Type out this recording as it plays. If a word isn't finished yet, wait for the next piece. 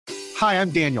Hi,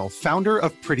 I'm Daniel, founder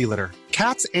of Pretty Litter.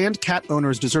 Cats and cat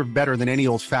owners deserve better than any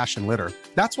old-fashioned litter.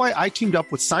 That's why I teamed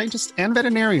up with scientists and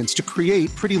veterinarians to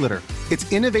create Pretty Litter.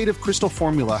 Its innovative crystal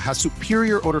formula has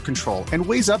superior odor control and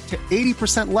weighs up to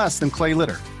 80% less than clay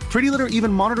litter. Pretty Litter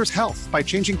even monitors health by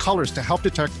changing colors to help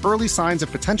detect early signs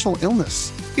of potential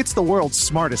illness. It's the world's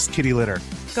smartest kitty litter.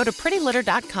 Go to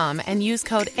prettylitter.com and use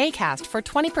code ACAST for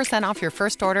 20% off your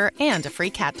first order and a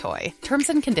free cat toy. Terms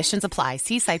and conditions apply.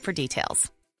 See site for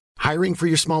details. Hiring for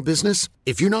your small business?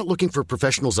 If you're not looking for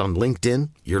professionals on LinkedIn,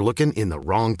 you're looking in the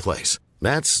wrong place.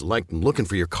 That's like looking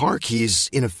for your car keys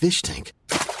in a fish tank.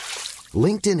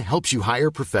 LinkedIn helps you hire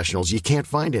professionals you can't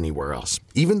find anywhere else,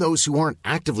 even those who aren't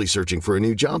actively searching for a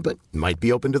new job but might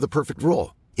be open to the perfect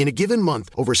role. In a given month,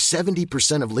 over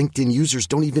 70% of LinkedIn users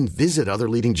don't even visit other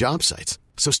leading job sites.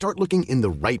 So start looking in the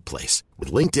right place.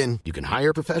 With LinkedIn, you can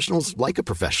hire professionals like a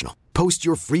professional. Post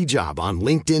your free job on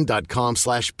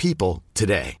linkedin.com/people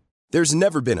today. There's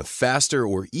never been a faster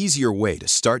or easier way to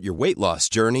start your weight loss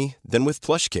journey than with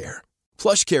PlushCare.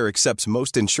 PlushCare accepts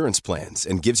most insurance plans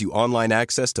and gives you online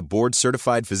access to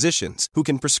board-certified physicians who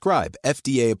can prescribe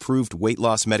FDA-approved weight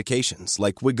loss medications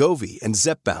like Wegovy and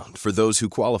Zepbound for those who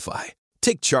qualify.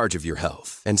 Take charge of your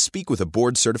health and speak with a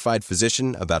board-certified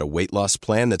physician about a weight loss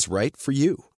plan that's right for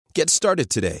you. Get started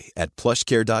today at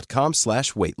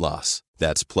plushcare.com/weight loss.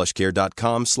 That's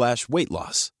plushcare.com/weight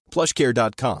loss.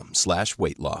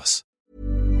 plushcare.com/weight loss.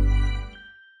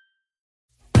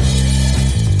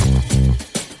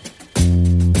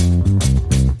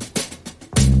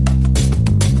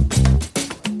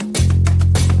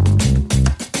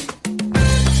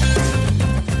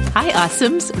 Hi,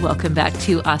 Awesomes. Welcome back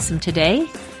to Awesome Today.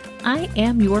 I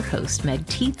am your host, Meg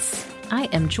Tietz. I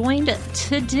am joined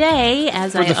today,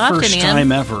 as I often am. For the first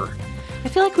time ever. I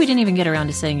feel like we didn't even get around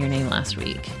to saying your name last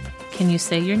week. Can you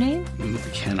say your name?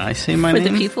 Can I say my For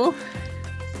name? the people?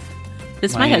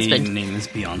 This is my husband. My name is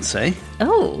Beyonce.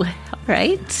 Oh, all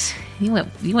right. You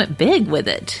went big with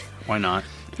it. Why not?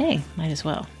 Hey, might as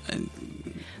well.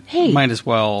 Hey. Might as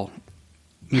well,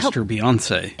 Mr.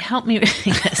 Beyonce. Help me.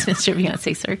 Yes, Mr.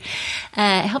 Beyonce, sir.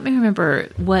 Help me remember,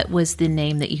 what was the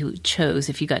name that you chose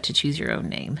if you got to choose your own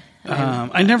name?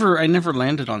 I never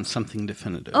landed on something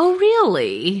definitive. Oh,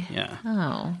 really? Yeah.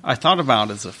 Oh. I thought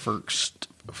about as a first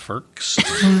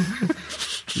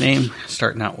name,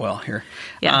 starting out well here.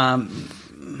 Yeah.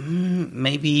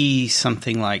 Maybe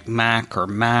something like Mac or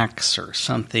Max or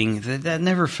something. That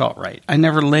never felt right. I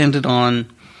never landed on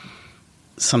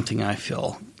something I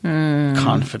feel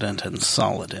confident and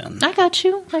solid in. I got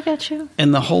you.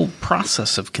 And the whole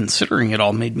process of considering it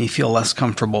all made me feel less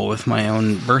comfortable with my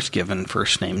own birth-given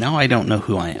first name. Now I don't know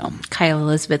who I am. Kyle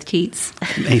Elizabeth Keats.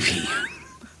 Maybe.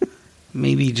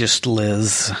 Maybe just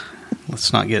Liz.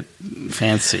 Let's not get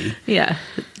fancy. Yeah,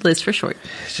 Liz for short.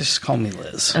 Just call me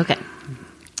Liz. Okay.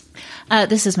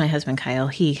 This is my husband, Kyle.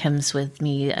 He comes with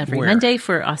me every Where? Monday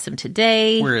for Awesome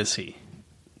Today. Where is he?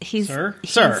 Sir?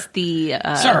 Sir.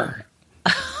 Sir.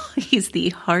 He's the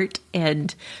heart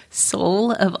and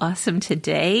soul of Awesome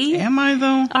Today. Am I,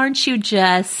 though? Aren't you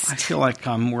just? I feel like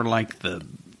I'm more like the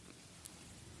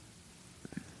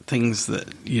things that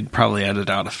you'd probably edit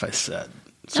out if I said.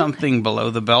 Something below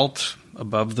the belt,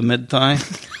 above the mid-thigh.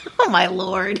 Oh, my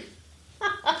Lord.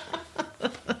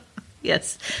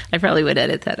 Yes, I probably would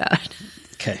edit that out.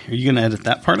 Okay, are you going to edit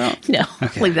that part out? No,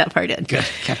 Okay. leave that part in. Good,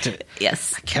 kept it.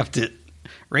 Yes. I kept it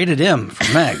rated M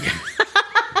for Meg.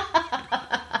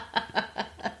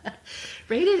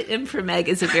 Rated M for Meg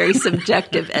is a very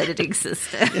subjective editing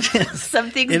system. It is.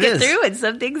 Some things It get is. through and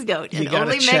some things don't. You And gotta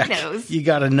only check. Meg knows. You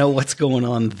got to know what's going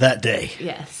on that day.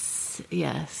 Yes.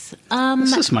 This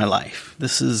is my life.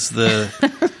 This is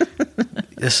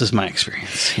my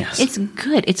experience. Yes. It's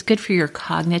good. It's good for your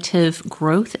cognitive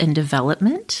growth and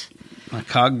development. My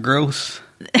cog growth.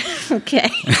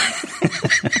 Okay.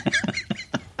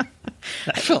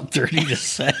 That felt dirty to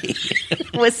say.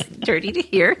 Was dirty to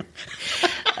hear.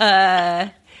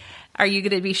 Are you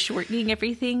going to be shortening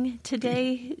everything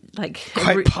today? Like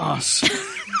Quite possible.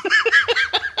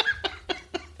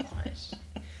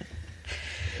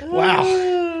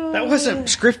 Wow. That wasn't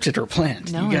scripted or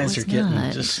planned. No, you guys it are was getting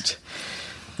not. just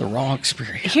the raw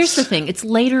experience. Here's the thing. It's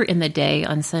later in the day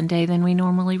on Sunday than we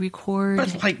normally record.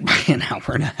 But like by an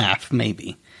hour and a half,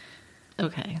 maybe.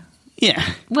 Okay. Yeah.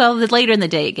 Well, the later in the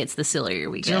day it gets, the sillier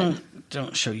we get.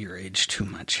 Don't show your age too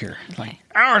much here. Okay. Like,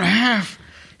 hour and a half.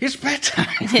 It's bedtime.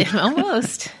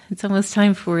 Almost. It's almost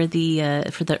time for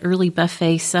the early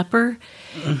buffet supper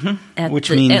at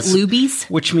Luby's.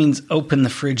 Which means open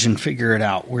the fridge and figure it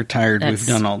out. We're tired. We've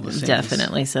done all the things.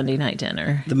 Definitely Sunday night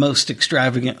dinner. The most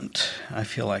extravagant, I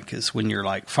feel like, is when you're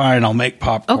like, fine, I'll make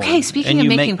popcorn. Okay, speaking of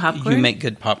making popcorn. You make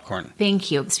good popcorn. Thank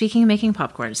you. Speaking of making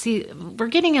popcorn. See, we're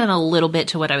getting in a little bit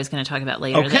to what I was going to talk about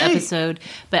later in the episode,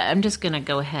 but I'm just going to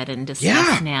go ahead and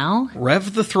discuss now.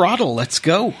 Rev the throttle. Let's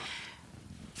go.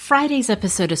 Friday's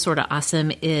episode of Sorta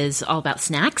Awesome is all about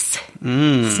snacks.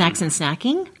 Snacks and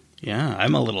snacking. Yeah,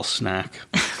 I'm a little snack.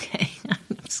 Okay.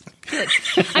 Good.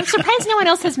 I'm surprised no one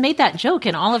else has made that joke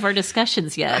in all of our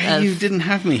discussions yet. You didn't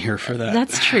have me here for that.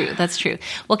 That's true. That's true.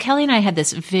 Well, Kelly and I had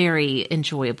this very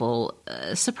enjoyable,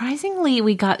 surprisingly,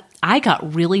 I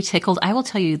got really tickled. I will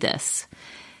tell you this.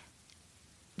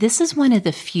 This is one of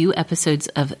the few episodes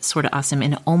of Sorta Awesome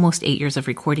in almost 8 years of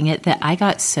recording it that I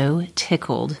got so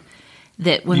tickled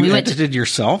that when you edited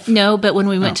yourself? No, but when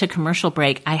we went to commercial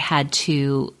break, I had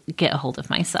to get a hold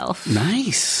of myself.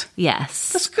 Nice.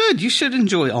 Yes. That's good. You should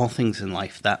enjoy all things in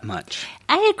life that much.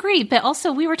 I agree, but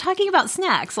also we were talking about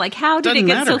snacks. Like, how did it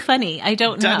get so funny? I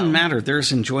don't know. Doesn't matter.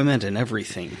 There's enjoyment in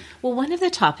everything. Well, one of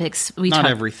the topics Not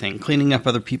everything. Cleaning up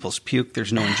other people's puke,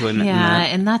 there's no enjoyment in that.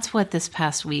 Yeah, and that's what this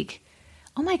past week...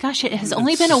 Oh my gosh, it has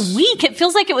only been a week. It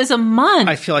feels like it was a month.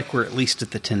 I feel like we're at least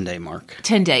at the 10-day mark.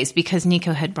 10 days, because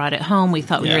Nico had brought it home. We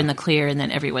thought we were in the clear, and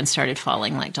then everyone started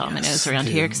falling like dominoes around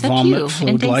here, except you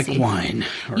and Daisy. Like wine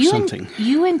or something.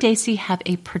 You and Daisy have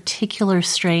a particular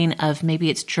strain of, maybe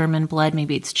it's German blood,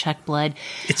 maybe it's Czech blood.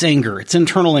 It's anger. It's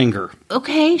internal anger.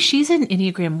 Okay, she's an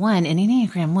Enneagram 1, and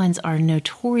Enneagram 1s are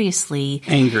notoriously...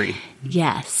 angry.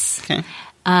 Yes. Okay.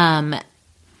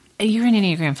 You're an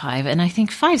Enneagram 5, and I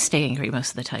think 5s stay angry most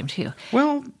of the time, too.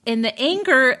 Well... And the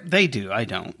anger... They do. I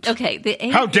don't. Okay.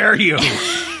 How dare you?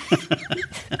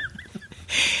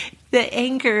 The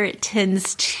anger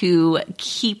tends to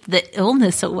keep the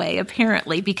illness away,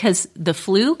 apparently, because the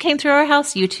flu came through our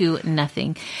house. You two,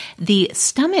 nothing. The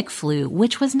stomach flu,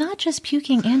 which was not just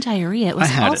puking and diarrhea, it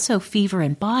was also fever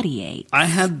and body aches. I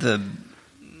had the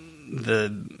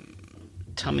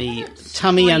tummy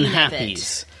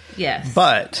unhappies. Yes.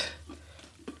 But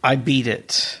I beat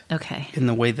it. Okay. In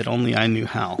the way that only I knew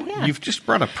how. Yeah. You've just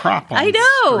brought a prop on the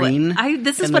screen.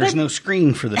 There's no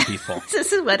screen for the people.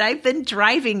 This is what I've been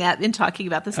driving at in talking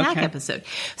about the snack episode.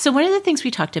 So one of the things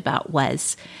we talked about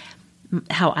was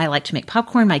how I like to make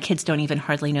popcorn. My kids don't even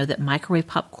hardly know that microwave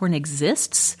popcorn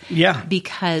exists. Yeah.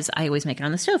 Because I always make it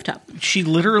on the stovetop.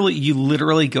 You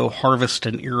literally go harvest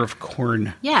an ear of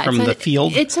corn from the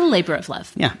field. It's a labor of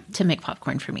love. Yeah. To make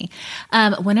popcorn for me.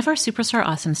 One of our Superstar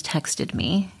Awesomes texted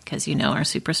me, because our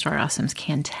Superstar Awesomes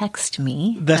can text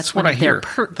me. That's what I hear. Their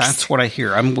perks. That's what I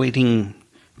hear. I'm waiting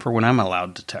for when I'm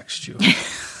allowed to text you.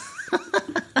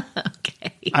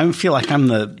 Okay. I feel like I'm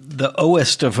the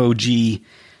Oest of OG.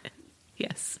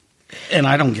 Yes. And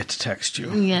I don't get to text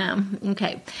you. Yeah.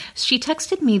 Okay. She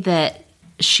texted me that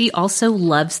she also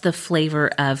loves the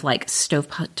flavor of like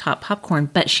stovetop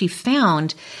popcorn, but she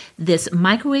found this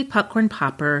microwave popcorn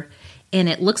popper, and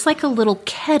it looks like a little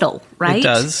kettle, right? It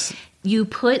does. You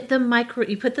put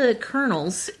the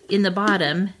kernels in the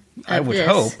bottom of I would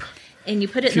hope. And you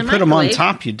put it in the microwave. If you put them on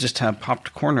top, you'd just have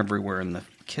popped corn everywhere in the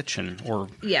kitchen, or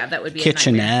that would be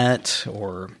kitchenette,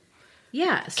 or...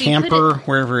 Yeah. So camper,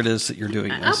 wherever it is that you're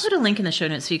doing this. I'll put a link in the show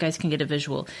notes so you guys can get a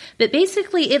visual. But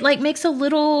basically, it like makes a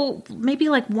little, maybe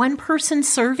like one person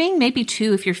serving, maybe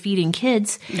two if you're feeding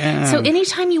kids. Yeah. So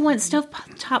anytime you want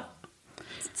stovetop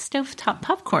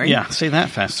popcorn. Yeah, say that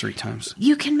fast 3 times.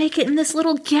 You can make it in this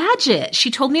little gadget.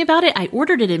 She told me about it. I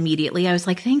ordered it immediately. I was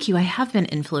like, thank you. I have been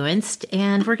influenced.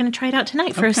 And we're going to try it out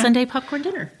tonight for a Sunday popcorn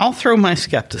dinner. I'll throw my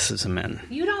skepticism in.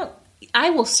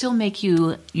 I will still make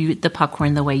you the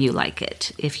popcorn the way you like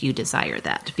it, if you desire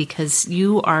that, because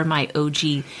you are my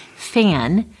OG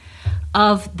fan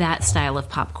of that style of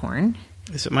popcorn.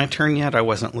 Is it my turn yet? I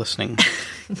wasn't listening.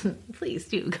 Please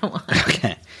do. Go on.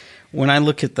 Okay. When I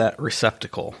look at that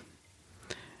receptacle,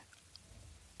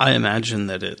 I imagine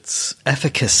that its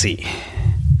efficacy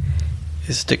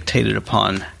is dictated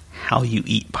upon how you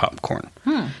eat popcorn.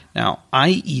 Now,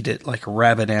 I eat it like a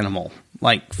rabid animal,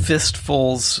 like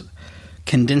fistfuls,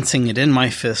 condensing it in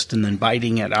my fist and then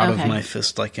biting it out of my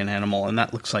fist like an animal, and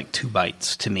that looks like 2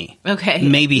 bites to me. Okay.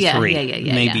 Maybe 3.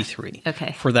 Maybe 3.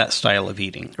 Okay. For that style of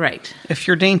eating. Right. If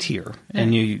you're daintier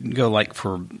and you go like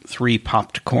for 3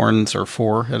 popped corns or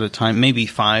 4 at a time, maybe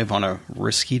 5 on a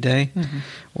risky day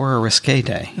or a risque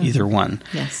day, either one.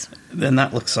 Yes. Then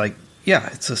that looks like,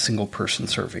 it's a single person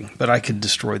serving, but I could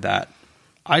destroy that.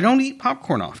 I don't eat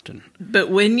popcorn often. But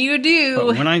when you do.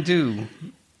 But when I do...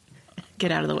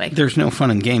 get out of the way. There's no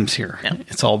fun and games here. No.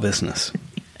 It's all business.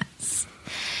 Yes.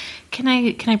 Can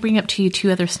I bring up to you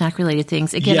 2 other snack-related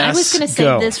things? Again, I was Yes, going to save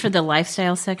go. this for the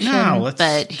lifestyle section,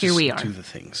 but here we are. Do the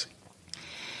things.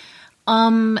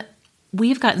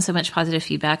 We've gotten so much positive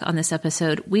feedback on this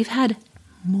episode. We've had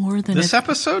more than This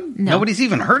episode? No. Nobody's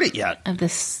even heard it yet. of the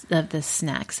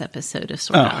snacks episode of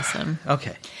Sword Awesome.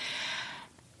 Okay.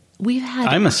 We've had.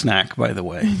 I'm a snack, by the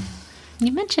way.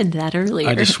 You mentioned that earlier.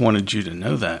 I just wanted you to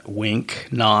know that. Wink,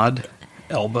 nod,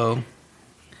 elbow.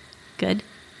 Good.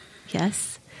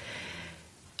 Yes.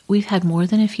 We've had more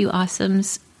than a few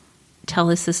awesomes tell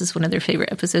us this is one of their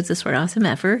favorite episodes of Sword Awesome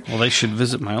ever. Well, they should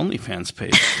visit my OnlyFans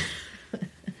page.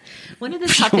 One of the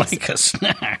If you topics. like a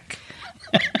snack.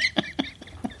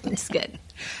 It's good.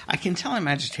 I can tell I'm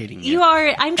agitating you. You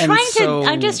are. I'm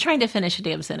so- just trying to finish a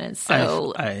damn sentence.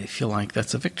 So I feel like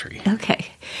that's a victory. okay.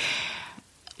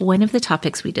 One of the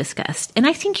topics we discussed, and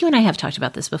I think you and I have talked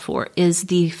about this before, is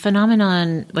the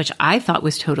phenomenon, which I thought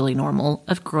was totally normal,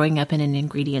 of growing up in an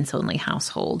ingredients-only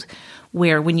household,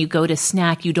 where when you go to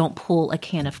snack, you don't pull a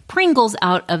can of Pringles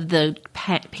out of the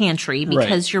pantry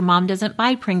because Right. your mom doesn't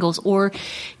buy Pringles, or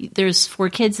there's 4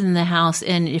 kids in the house,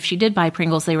 and if she did buy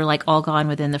Pringles, they were like all gone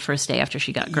within the first day after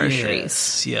she got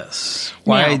groceries. Yes.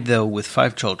 Why, Now- though, with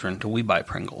 5 children, do we buy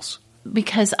Pringles?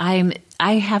 Because I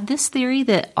have this theory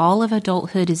that all of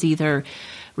adulthood is either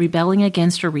rebelling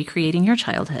against or recreating your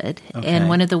childhood. Okay. And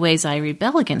one of the ways I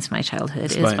rebel against my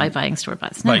childhood is by buying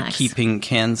store-bought snacks. By keeping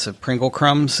cans of Pringle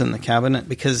crumbs in the cabinet,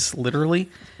 because literally,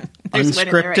 There's one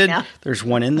in there right unscripted, now. there's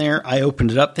one in there. I opened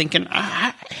it up thinking,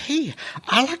 hey,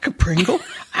 I like a Pringle.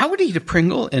 I would eat a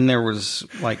Pringle. And there was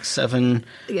like 7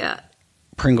 Yeah.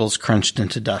 Pringles crunched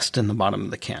into dust in the bottom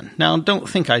of the can. Now, don't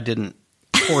think I didn't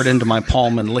pour it into my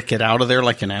palm and lick it out of there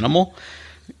like an animal,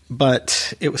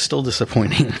 but it was still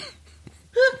disappointing.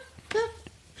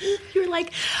 You're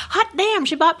like, hot damn,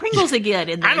 she bought Pringles again.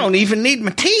 And I don't even need my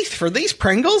teeth for these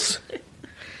Pringles.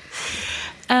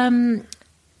 When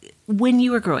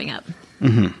you were growing up,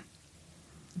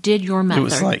 did your mother... It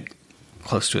was like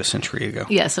close to a century ago.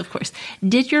 Yes, of course.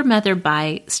 Did your mother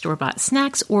buy store-bought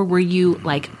snacks, or were you,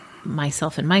 like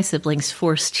myself and my siblings,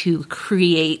 forced to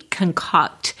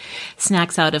concoct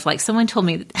snacks out of, like, someone told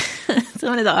me,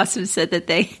 someone of the Awesomes said that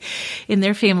they, in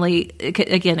their family,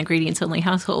 again, ingredients-only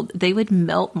household, they would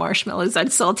melt marshmallows on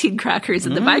saltine crackers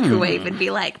in the microwave and be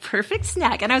like, perfect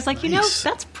snack. And I was like, Nice.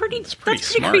 that's pretty smart.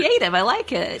 creative. I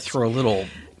like it. Throw a little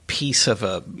piece of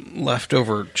a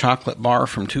leftover chocolate bar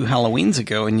from 2 Halloweens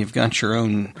ago, and you've got your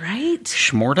own Right?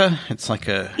 schmorta. It's like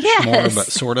a Yes. schmorta, but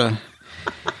sort of.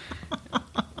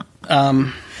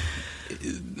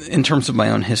 In terms of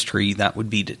my own history, that would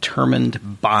be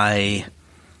determined by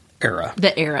era.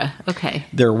 The era. Okay.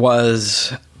 There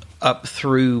was up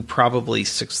through probably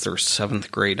 6th or 7th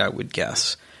grade, I would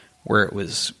guess, where it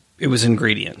was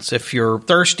ingredients. If you're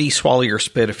thirsty, swallow your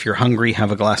spit. If you're hungry,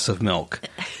 have a glass of milk.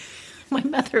 My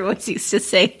mother always used to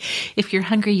say, if you're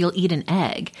hungry, you'll eat an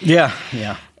egg. Yeah.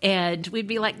 And we'd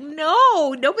be like,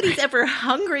 no, nobody's ever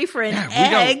hungry for an We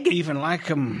egg. don't even like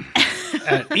them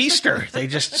at Easter. They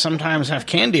just sometimes have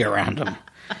candy around them.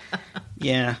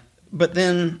 Yeah. But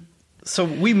then, so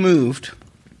we moved.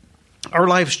 Our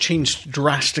lives changed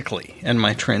drastically in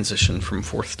my transition from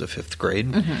 4th to 5th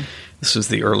grade. This was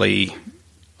the early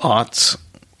aughts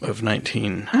of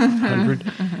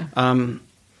 1900.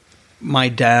 My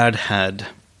dad had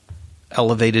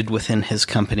elevated within his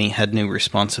company, had new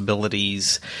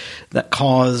responsibilities that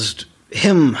caused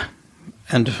him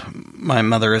and my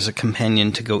mother as a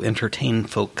companion to go entertain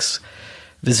folks,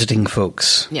 visiting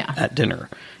folks at dinner.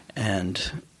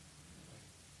 And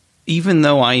even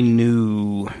though I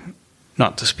knew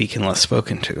not to speak unless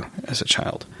spoken to as a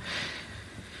child,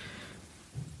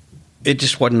 it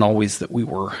just wasn't always that we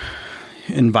were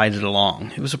invited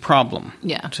along. It was a problem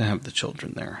to have the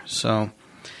children there. So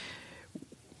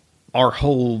our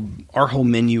whole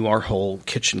menu, our whole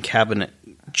kitchen cabinet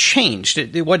changed.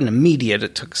 It wasn't immediate.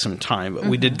 It took some time, but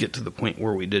we did get to the point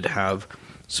where we did have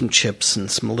some chips and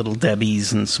some Little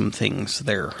Debbies and some things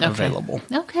there available.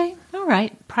 Okay. All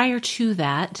right. Prior to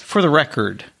that. For the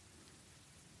record,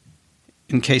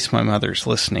 in case my mother's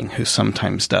listening, who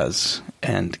sometimes does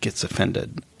and gets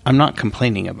offended, I'm not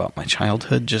complaining about my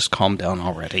childhood. Just calm down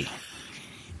already.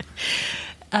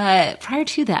 Prior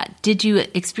to that, did you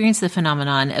experience the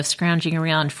phenomenon of scrounging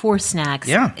around for snacks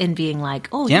and being like,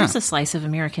 oh, here's a slice of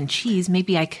American cheese.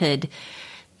 Maybe I could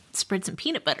spread some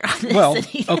peanut butter on this. Well,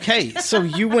 okay. So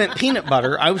you went peanut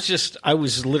butter. I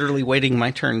was literally waiting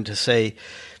my turn to say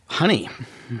honey.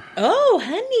 Oh,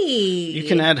 honey. You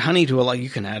can add honey to you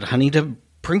can add honey to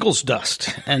Pringles dust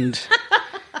and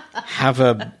have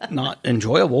a not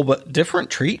enjoyable but different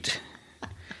treat.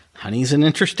 Honey's an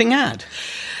interesting ad.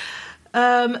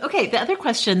 Okay, the other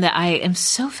question that I am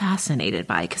so fascinated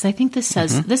by, because I think this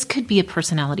says this could be a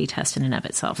personality test in and of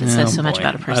itself. It says so much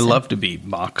about a person. I love to be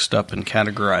boxed up and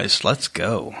categorized. Let's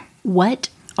go. What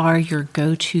are your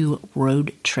go-to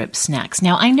road trip snacks?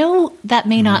 Now, I know that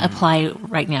may not apply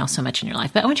right now so much in your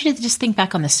life, but I want you to just think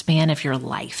back on the span of your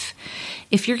life.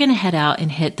 If you're going to head out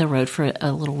and hit the road for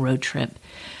a little road trip,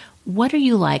 what are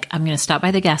you like? I'm going to stop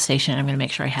by the gas station and I'm going to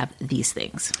make sure I have these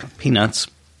things. Peanuts.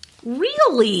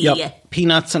 Really? Yep.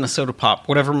 Peanuts and a soda pop.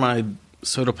 Whatever my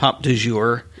soda pop du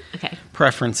jour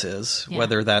preference is,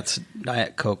 whether that's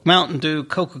Diet Coke, Mountain Dew,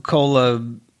 Coca-Cola,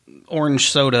 orange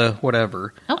soda,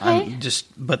 whatever. Okay.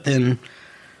 But then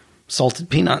salted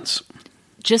peanuts.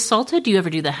 Just salted? Do you ever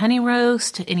do the honey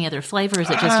roast? Any other flavor? Or is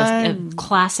it just a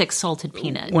classic salted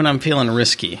peanut? When I'm feeling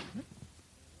risky,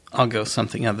 I'll go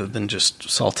something other than just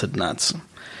salted nuts.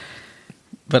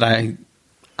 But I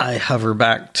hover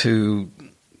back to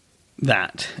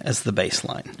that as the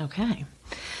baseline. Okay.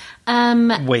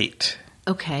 Wait.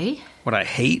 Okay. What I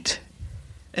hate,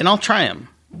 and I'll try them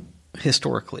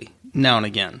historically, now and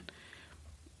again.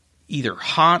 Either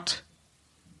hot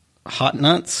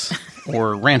nuts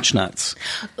or ranch nuts.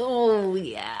 Oh,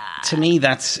 yeah. To me,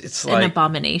 it's like an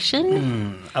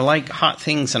abomination. I like hot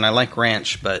things and I like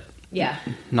ranch, but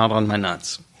not on my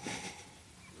nuts.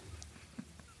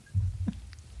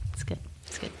 It's good.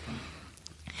 It's good.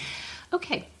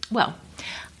 Okay. Well,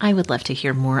 I would love to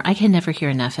hear more. I can never hear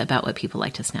enough about what people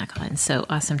like to snack on. So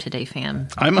awesome today, fam.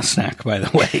 I'm a snack, by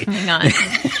the way.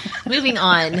 Moving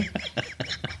on.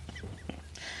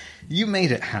 You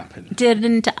made it happen.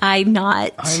 Didn't I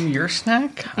not? I'm your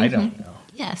snack? I don't know.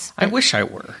 Yes. I wish I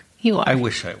were. You are. I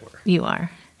wish I were. You are.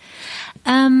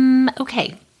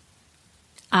 Okay.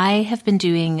 I have been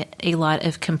doing a lot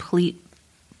of complete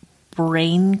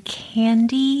brain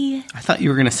candy. I thought you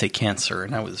were going to say cancer,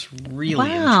 and I was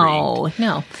really intrigued.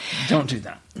 No. Don't do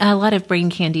that. A lot of brain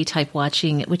candy type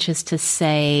watching, which is to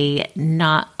say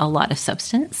not a lot of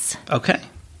substance. Okay.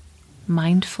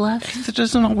 Mind fluff. It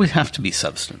doesn't always have to be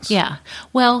substance. Yeah.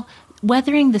 Well,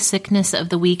 weathering the sickness of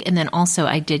the week, and then also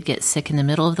I did get sick in the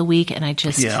middle of the week, and I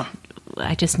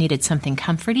just needed something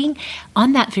comforting.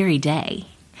 On that very day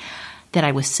that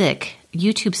I was sick,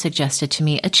 YouTube suggested to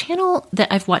me a channel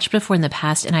that I've watched before in the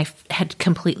past, and I had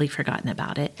completely forgotten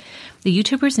about it. The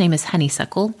YouTuber's name is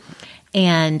Honeysuckle,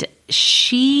 and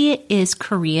she is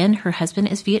Korean. Her husband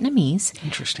is Vietnamese.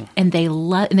 Interesting. And they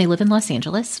live in Los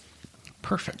Angeles.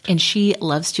 Perfect. And she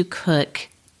loves to cook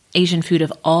Asian food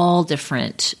of all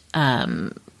different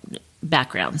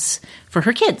backgrounds for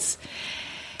her kids.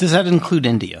 Does that include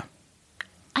India?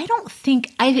 I don't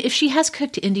think if she has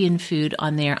cooked Indian food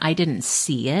on there, I didn't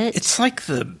see it. It's like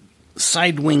the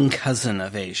side wing cousin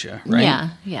of Asia, right? Yeah,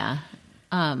 yeah.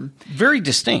 Very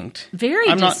distinct. Very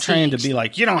I'm not distinct. trying to be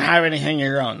like, you don't have anything of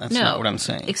your own. That's not what I'm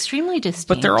saying. Extremely distinct.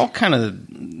 But they're all kind of,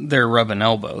 they're rubbing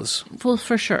elbows. Well,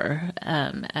 for sure.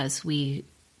 As we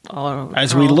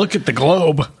look at the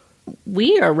globe.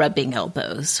 We are rubbing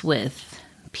elbows with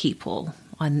people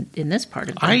in this part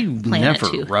of the planet, never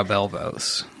too. Rub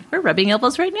elbows. We're rubbing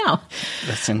elbows right now.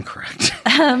 That's incorrect.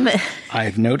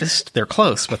 I've noticed they're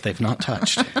close, but they've not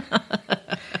touched.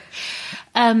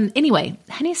 Anyway,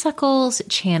 Honeysuckle's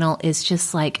channel is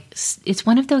just like, it's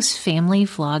one of those family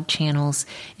vlog channels.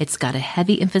 It's got a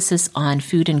heavy emphasis on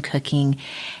food and cooking.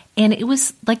 And it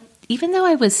was like, even though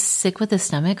I was sick with the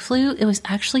stomach flu, it was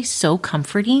actually so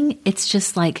comforting. It's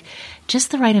just like,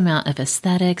 just the right amount of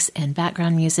aesthetics and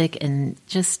background music and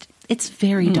just, it's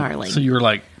very darling. So you were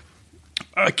like,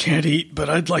 I can't eat, but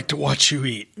I'd like to watch you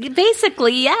eat.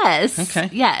 Basically, yes. Okay.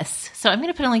 Yes. So I'm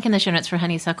going to put a link in the show notes for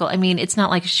Honeysuckle. I mean, it's not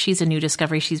like she's a new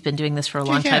discovery. She's been doing this for a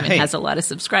long time and has a lot of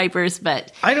subscribers,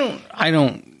 but I don't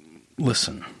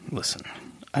listen.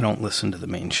 I don't listen to the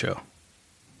main show.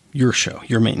 Your show,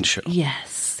 your main show.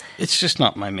 Yes. It's just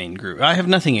not my main group. I have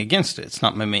nothing against it. It's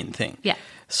not my main thing. Yeah.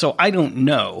 So I don't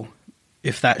know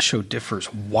if that show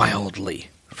differs wildly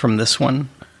from this one.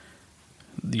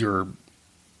 Your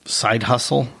side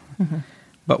hustle. Mm-hmm.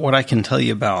 But what I can tell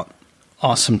you about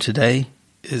Awesome Today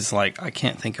is like, I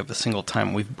can't think of a single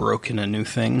time we've broken a new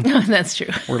thing. That's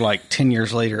true. We're like 10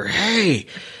 years later, hey,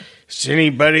 has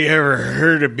anybody ever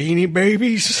heard of Beanie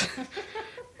Babies?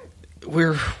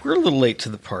 We're a little late to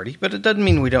the party, but it doesn't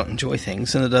mean we don't enjoy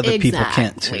things and that other people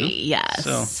can't too.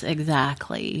 Yes,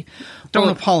 exactly. Don't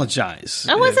apologize.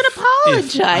 I wasn't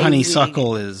apologizing. If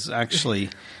Honeysuckle is actually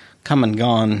come and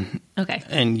gone. Okay.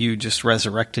 And you just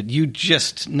resurrected. You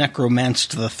just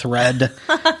necromanced the thread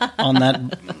on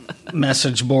that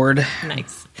message board.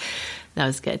 Nice. That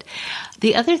was good.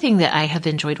 The other thing that I have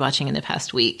enjoyed watching in the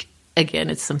past week again,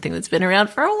 it's something that's been around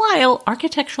for a while.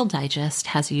 Architectural Digest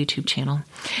has a YouTube channel,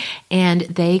 and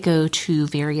they go to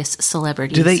various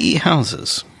celebrities. Do they eat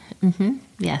houses? Mm-hmm.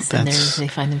 Yes, and they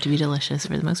find them to be delicious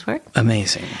for the most part.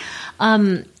 Amazing.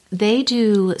 They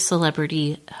do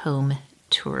celebrity home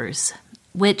tours,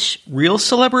 which real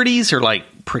celebrities or like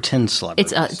pretend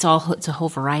celebrities? It's a whole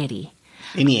variety.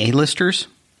 Any A-listers?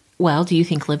 Well, do you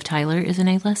think Liv Tyler is an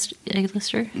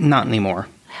A-lister? Not anymore.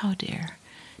 How dare.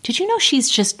 Did you know she's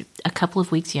just a couple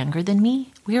of weeks younger than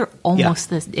me? We are almost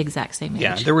the exact same age.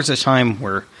 Yeah, there was a time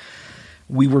where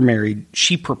we were married.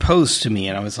 She proposed to me,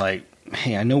 and I was like,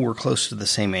 hey, I know we're close to the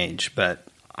same age, but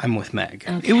I'm with Meg.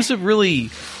 Okay. It was a really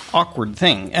awkward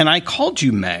thing. And I called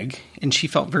you Meg, and she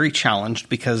felt very challenged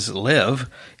because Liv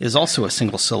is also a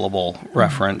single-syllable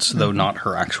reference, though not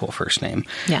her actual first name.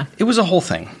 Yeah. It was a whole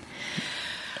thing.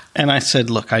 And I said,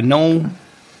 look, I know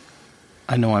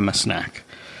I'm a snack.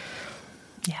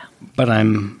 Yeah. But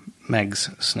I'm Meg's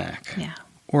snack. Yeah.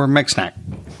 Or Meg Snack.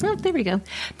 Oh, there we go.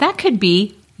 That could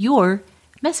be your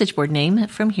message board name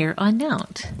from here on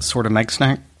out. Sort of Meg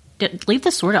Snack? Leave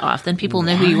the sorta off, then people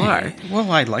know who you are.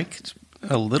 Well, I like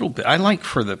a little bit. I like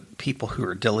for the people who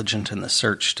are diligent in the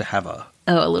search to have a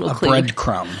little clue.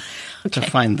 Breadcrumb to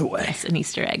find the way. Yes, an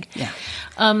Easter egg. Yeah.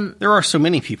 There are so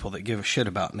many people that give a shit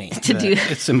about me.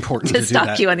 It's important to stalk do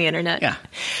that. You on the internet. Yeah.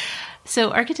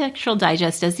 So Architectural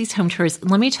Digest does these home tours.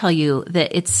 Let me tell you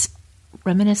that it's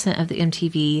reminiscent of the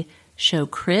MTV show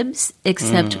Cribs,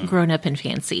 except grown up and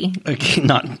fancy. Okay,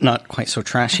 not quite so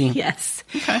trashy. Yes.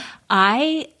 Okay.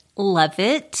 I love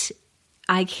it.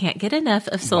 I can't get enough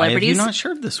of celebrities. Why have you not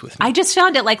shared this with me? I just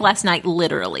found it like last night,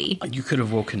 literally. You could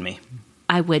have woken me.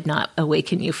 I would not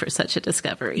awaken you for such a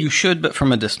discovery. You should, but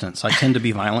from a distance. I tend to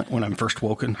be violent when I'm first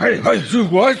woken. Hey,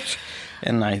 what?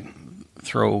 And I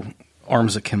throw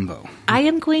arms akimbo. I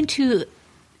am going to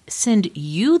send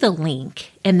you the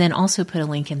link and then also put a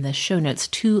link in the show notes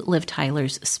to Liv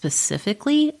Tyler's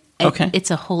specifically. Okay. It's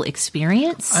a whole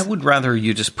experience. I would rather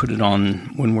you just put it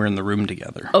on when we're in the room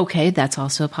together. Okay, that's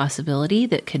also a possibility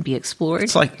that can be explored.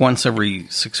 It's like once every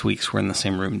 6 weeks we're in the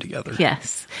same room together.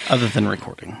 Yes. Other than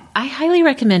recording. I highly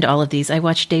recommend all of these. I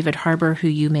watched David Harbour, who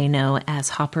you may know as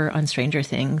Hopper on Stranger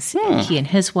Things. He and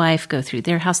his wife go through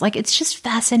their house. Like, it's just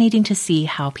fascinating to see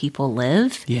how people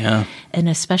live. Yeah. And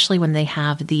especially when they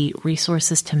have the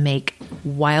resources to make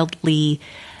wildly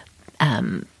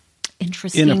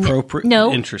interesting,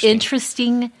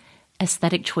 interesting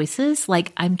aesthetic choices.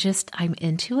 Like, I'm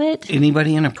into it.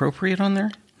 Anybody inappropriate on there?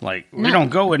 Like, we don't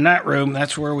go in that room.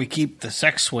 That's where we keep the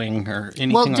sex swing or anything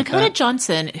like that. Well, Dakota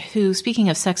Johnson, who, speaking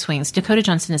of sex swings, Dakota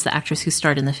Johnson is the actress who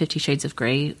starred in the 50 Shades of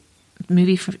Grey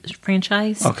movie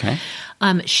franchise. Okay.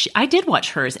 I did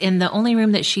watch hers, and the only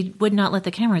room that she would not let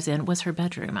the cameras in was her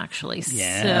bedroom, actually.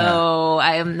 Yeah. So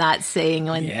I am not saying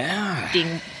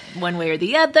one way or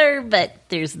the other, but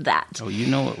there's that. Oh, you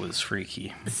know it was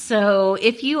freaky. So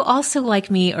if you also,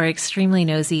 like me, are extremely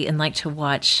nosy and like to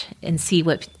watch and see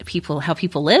how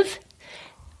people live,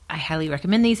 I highly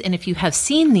recommend these. And if you have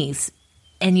seen these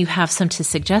and you have some to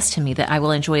suggest to me that I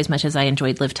will enjoy as much as I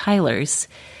enjoyed Liv Tyler's,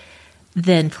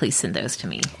 then please send those to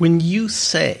me. When you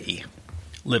say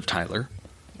Liv Tyler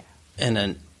and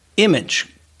an image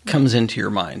comes into your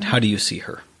mind, how do you see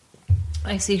her?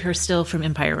 I see her still from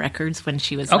Empire Records when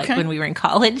she was when we were in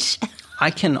college.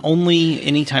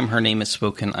 Anytime her name is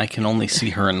spoken, I can only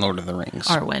see her in Lord of the Rings.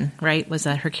 Arwen, right? Was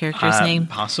that her character's name?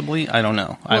 Possibly. I don't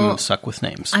know. Well, I'm stuck with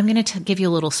names. I'm going to give you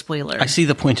a little spoiler. I see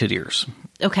the pointed ears.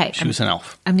 Okay. She was an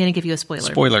elf. I'm going to give you a spoiler.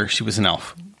 Spoiler, she was an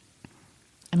elf.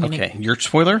 Okay, your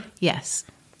spoiler? Yes.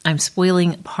 I'm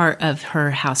spoiling part of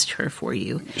her house tour for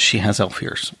you. She has elf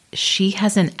ears. She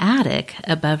has an attic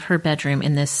above her bedroom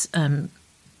in this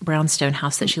brownstone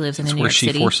house that she lives in New York City.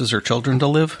 Where she forces her children to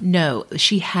live? No,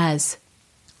 she has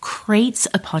crates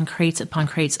upon crates upon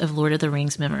crates of Lord of the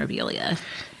Rings memorabilia.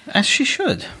 As she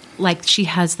should. Like, she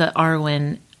has the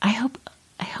Arwen. I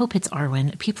hope it's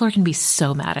Arwen. People are going to be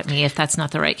so mad at me if that's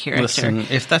not the right character. Listen,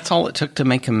 if that's all it took to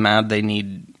make him mad, they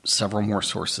need several more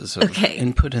sources of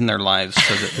input in their lives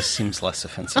so that this seems less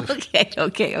offensive.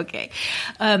 Okay.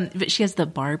 But she has the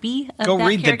Barbie of Go that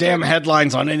read character. the damn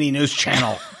headlines on any news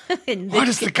channel. What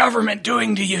is the government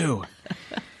doing to you?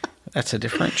 That's a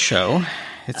different show.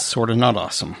 It's sort of not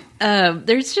awesome.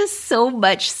 There's just so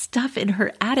much stuff in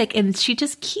her attic, and she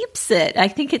just keeps it. I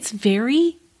think it's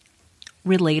very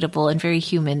relatable and very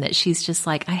human that she's just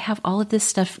like, I have all of this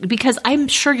stuff, because I'm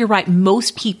sure you're right.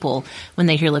 Most people, when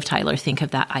they hear Liv Tyler, think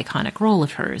of that iconic role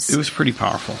of hers. It was pretty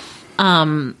powerful.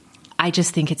 I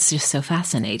just think it's just so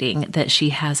fascinating that she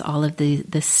has all of the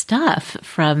stuff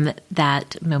from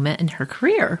that moment in her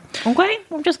career. Okay?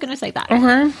 I'm just going to say that.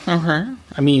 Okay.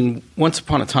 I mean, once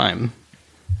upon a time,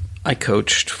 I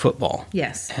coached football.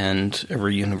 Yes. And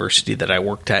every university that I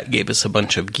worked at gave us a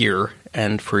bunch of gear.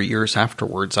 And for years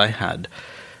afterwards, I had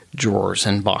drawers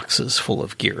and boxes full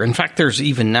of gear. In fact, there's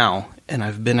even now, and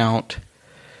I've been out,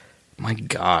 my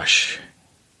gosh,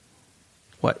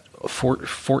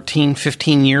 14,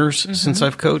 15 years since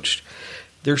I've coached.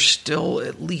 There's still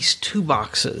at least 2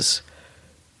 boxes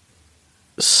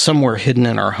somewhere hidden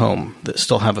in our home that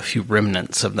still have a few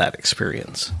remnants of that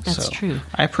experience. That's true.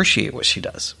 I appreciate what she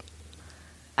does.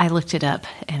 I looked it up,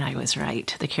 and I was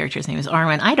right. The character's name is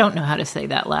Arwen. I don't know how to say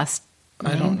that last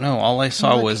name. I don't know. All I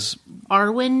saw was...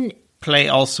 Arwen... Play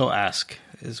also ask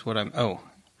is what I'm... Oh.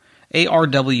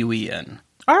 Arwen.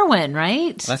 Arwen,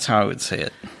 right? That's how I would say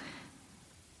it.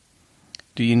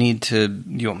 Do you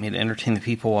want me to entertain the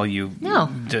people while you... No,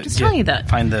 just tell you that.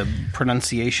 Find the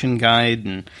pronunciation guide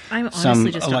and some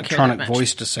electronic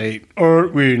voice to say,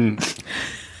 Arwen.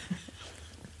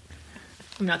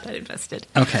 I'm not that invested.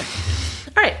 Okay.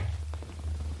 All right.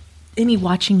 Any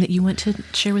watching that you want to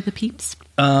share with the peeps?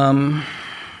 Not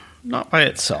by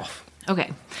itself. Okay.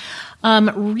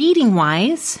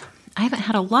 Reading-wise, I haven't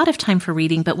had a lot of time for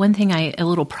reading, but one thing a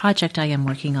little project I am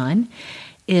working on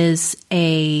is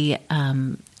a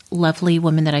lovely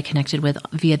woman that I connected with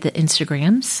via the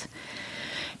Instagrams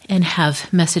and have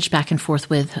messaged back and forth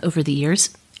with over the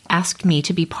years, asked me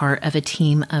to be part of a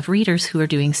team of readers who are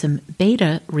doing some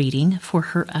beta reading for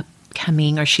her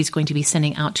upcoming, or she's going to be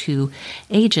sending out to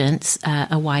agents,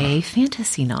 a YA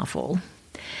fantasy novel.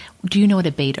 Do you know what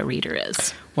a beta reader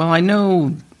is? Well, I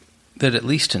know that at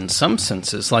least in some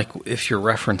senses, like if you're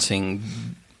referencing...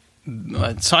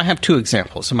 So I have 2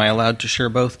 examples. Am I allowed to share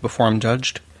both before I'm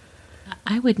judged?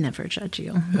 I would never judge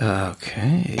you.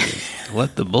 Okay.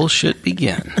 Let the bullshit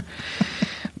begin.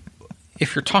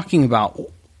 If you're talking about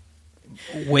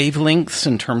wavelengths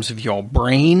in terms of your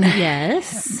brain...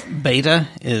 Yes. Beta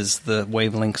is the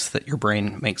wavelengths that your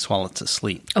brain makes while it's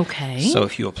asleep. Okay. So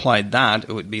if you applied that,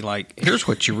 it would be like, here's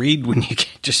what you read when you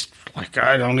just... Like,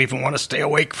 I don't even want to stay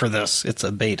awake for this. It's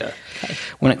a beta. Okay.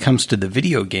 When it comes to the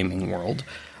video gaming world...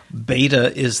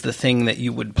 Beta is the thing that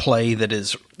you would play that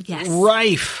is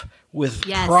rife with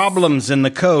problems in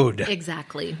the code.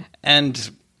 Exactly.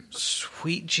 And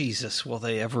sweet Jesus, will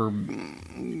they ever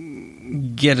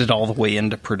get it all the way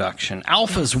into production?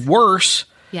 Alpha's worse,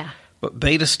 but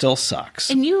beta still sucks.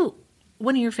 And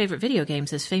one of your favorite video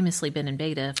games has famously been in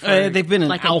beta. They've been in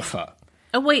alpha.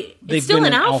 Oh, wait. It's still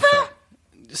in alpha?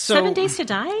 So, 7 Days to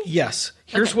Die? Yes.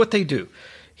 Here's what they do.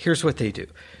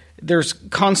 There's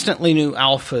constantly new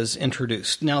alphas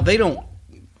introduced. Now, they don't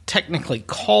technically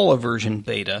call a version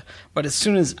beta, but as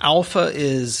soon as alpha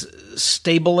is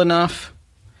stable enough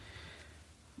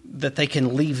that they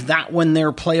can leave that one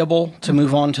there playable to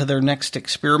move on to their next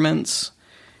experiments,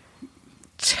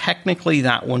 technically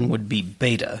that one would be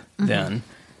beta then,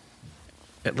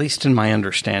 at least in my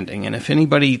understanding. And if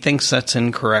anybody thinks that's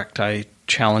incorrect, I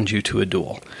challenge you to a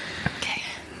duel. Okay.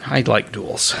 I like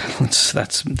duels.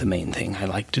 That's the main thing. I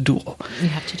like to duel. You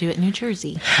have to do it in New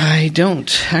Jersey. I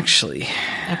don't, actually.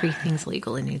 Everything's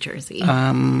legal in New Jersey.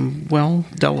 Well,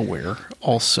 Delaware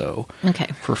also. Okay.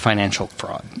 For financial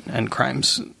fraud and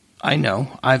crimes. I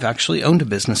know. I've actually owned a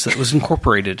business that was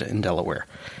incorporated in Delaware.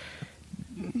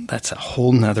 That's a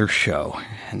whole nother show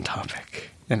and topic.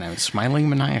 And I'm smiling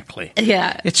maniacally.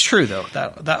 Yeah. It's true, though.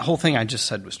 That whole thing I just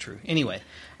said was true. Anyway,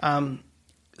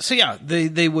 so yeah,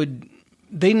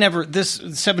 this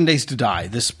 7 Days to Die,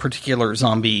 this particular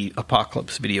zombie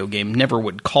apocalypse video game never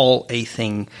would call a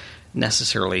thing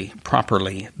necessarily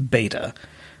properly beta.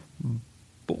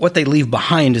 But what they leave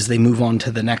behind as they move on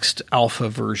to the next alpha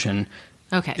version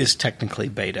is technically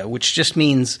beta, which just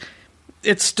means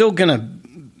it's still going to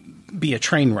be a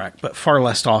train wreck, but far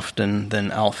less often than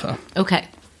alpha. Okay.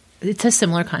 It's a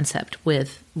similar concept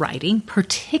with writing,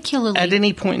 particularly... At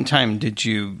any point in time, did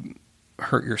you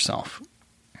hurt yourself?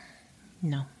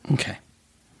 No. Okay.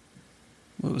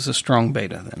 Well, it was a strong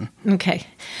beta then. Okay.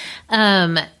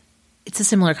 It's a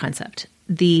similar concept.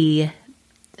 The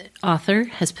author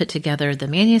has put together the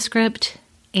manuscript,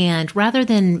 and rather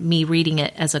than me reading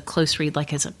it as a close read,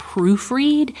 like as a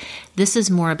proofread, this is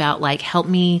more about like, help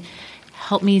me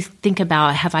think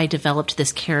about, have I developed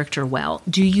this character well?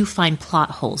 Do you find plot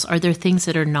holes? Are there things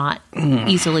that are not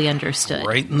easily understood?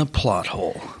 Right in the plot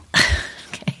hole.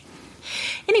 Okay.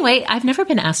 Anyway, I've never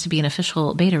been asked to be an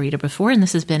official beta reader before, and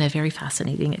this has been a very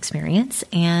fascinating experience.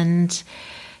 And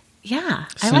yeah,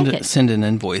 I like it. Send an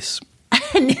invoice.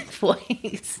 An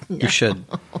invoice? No. You should.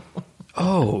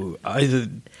 Oh, I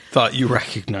thought you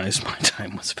recognized my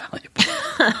time was valuable.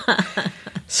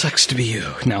 Sucks to be you.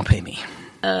 Now pay me.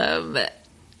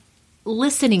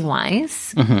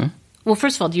 Listening-wise, well,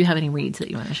 first of all, do you have any reads that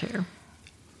you want to share?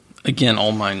 Again,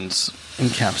 all mine's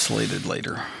encapsulated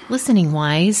later.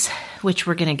 Listening-wise, which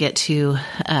we're going to get to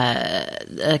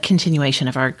a continuation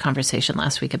of our conversation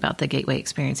last week about the Gateway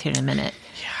experience here in a minute.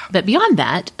 Yeah. But beyond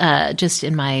that, just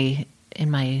in my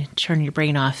turn your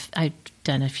brain off, I've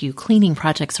done a few cleaning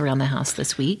projects around the house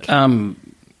this week.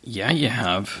 Yeah, you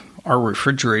have. Our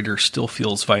refrigerator still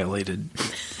feels violated.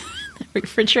 The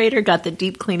refrigerator got the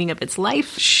deep cleaning of its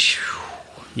life.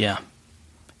 Yeah.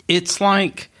 It's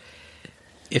like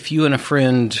if you and a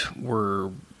friend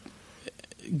were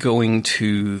going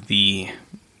to the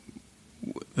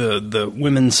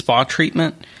women's spa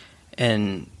treatment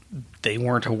and they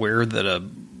weren't aware that a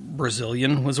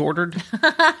Brazilian was ordered.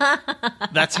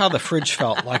 That's how the fridge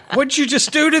felt. Like, what'd you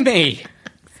just do to me?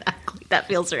 Exactly. That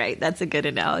feels right. That's a good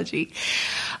analogy.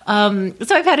 So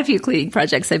I've had a few cleaning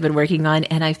projects I've been working on,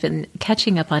 and I've been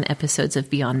catching up on episodes of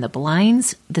Beyond the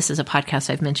Blinds. This is a podcast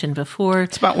I've mentioned before.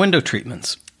 It's about window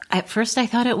treatments. At first I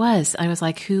thought it was. I was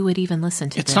like, who would even listen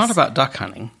to this? It's not about duck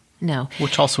hunting. No.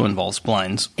 Which also involves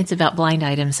blinds. It's about blind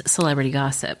items, celebrity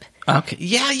gossip. Okay.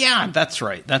 Yeah, that's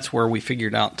right. That's where we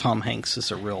figured out Tom Hanks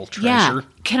is a real treasure. Yeah.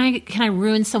 Can I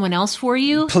ruin someone else for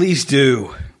you? Please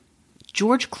do.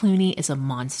 George Clooney is a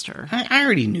monster. I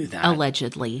already knew that.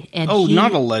 Allegedly. And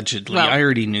not allegedly. Well, I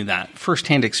already knew that.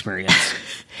 First-hand experience.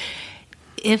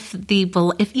 If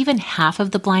even half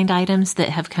of the blind items that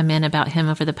have come in about him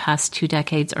over the past 2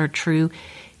 decades are true,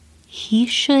 he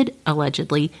should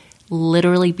allegedly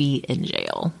literally be in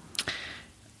jail.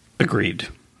 Agreed.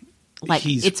 Like,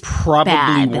 he's it's probably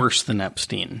bad. worse than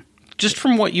Epstein. Just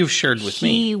from what you've shared with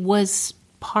me. He was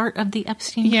part of the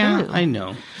Epstein Yeah, crew. I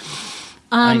know.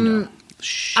 I know.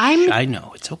 Shh, I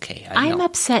know. It's okay. I'm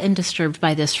upset and disturbed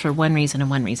by this for one reason and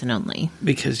one reason only.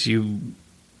 Because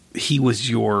he was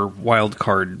your wild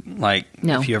card. Like,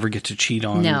 No. if you ever get to cheat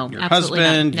on your absolutely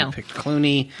husband, not. No. you picked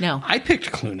Clooney. No. I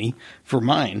picked Clooney for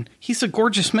mine. He's a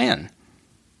gorgeous man,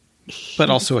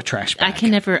 but also a trash bag.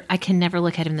 I can never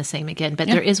look at him the same again. But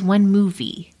there is one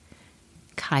movie,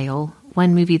 Kyle,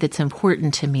 one movie that's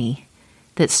important to me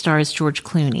that stars George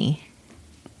Clooney.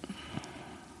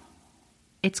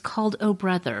 It's called Oh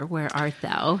Brother, Where Art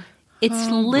Thou? It's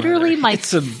literally my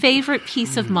favorite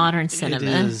piece of modern cinema.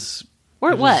 It is. Or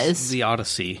it was. The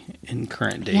Odyssey in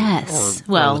current day. Yes.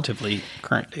 Or relatively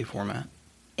current day format.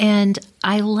 And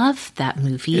I love that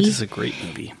movie. It is a great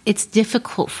movie. It's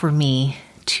difficult for me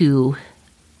to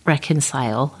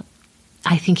reconcile.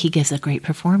 I think he gives a great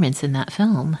performance in that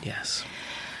film. Yes.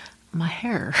 My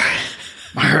hair.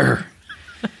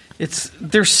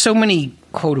 There's so many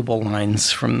quotable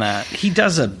lines from that. He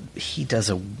does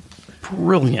a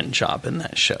brilliant job in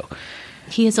that show.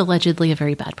 He is allegedly a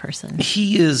very bad person.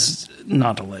 He is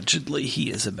not allegedly.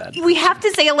 He is a bad person. We have to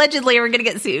say allegedly or we're going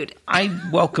to get sued. I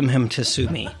welcome him to sue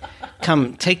me.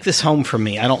 Come, take this home from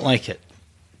me. I don't like it.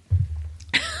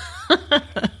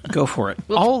 Go for it.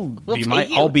 I'll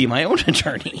be my own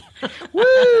attorney.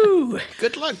 Woo!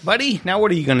 Good luck, buddy. Now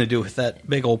what are you going to do with that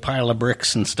big old pile of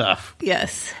bricks and stuff?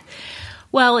 Yes.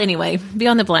 Well, anyway,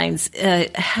 Beyond the Blinds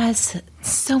has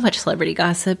so much celebrity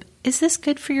gossip. Is this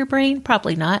good for your brain?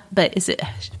 Probably not. But is it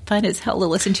fun as hell to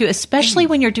listen to? Especially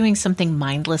when you're doing something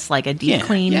mindless like a deep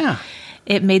clean. Yeah.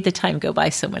 It made the time go by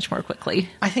so much more quickly.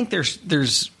 I think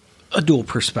there's a dual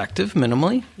perspective,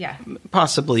 minimally. Yeah.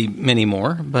 Possibly many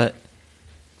more, but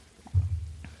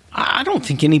I don't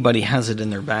think anybody has it in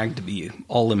their bag to be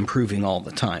all improving all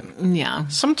the time. Yeah.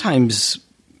 Sometimes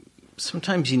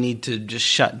you need to just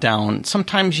shut down.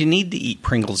 Sometimes you need to eat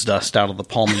Pringles dust out of the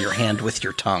palm of your hand with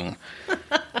your tongue.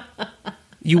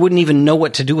 You wouldn't even know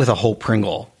what to do with a whole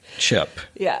Pringle chip.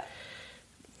 Yeah.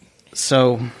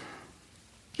 So,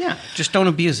 yeah, just don't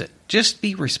abuse it. Just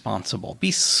be responsible. Be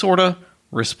sort of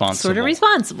responsible. Sort of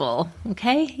responsible.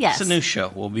 Okay? Yes. It's a new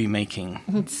show we'll be making.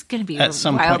 It's going to be at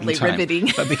some wildly point in time.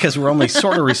 riveting. But because we're only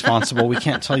sort of responsible, we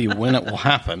can't tell you when it will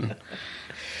happen.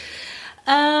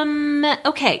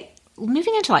 Okay.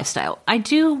 Moving into lifestyle, I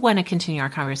do want to continue our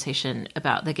conversation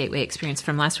about the Gateway experience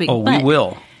from last week. Oh, we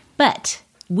will. But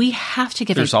we have to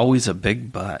give There's always a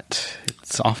big but.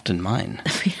 It's often mine.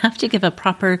 We have to give a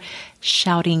proper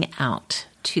shouting out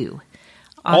to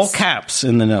all caps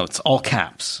in the notes. All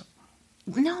caps.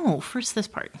 No, first this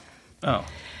part. Oh.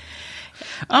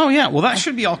 Oh, yeah. Well, that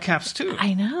should be all caps, too.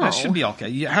 I know. That should be all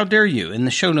caps. How dare you? In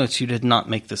the show notes, you did not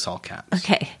make this all caps.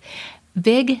 Okay.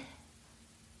 Big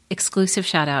exclusive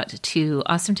shout out to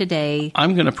Awesome Today.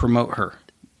 I'm going to promote her.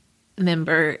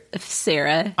 member,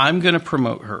 Sarah. I'm going to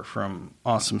promote her from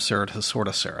Awesome Sarah to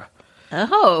Sorta Sarah.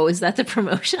 Oh, is that the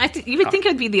promotion? You would think it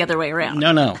would be the other way around.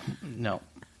 No.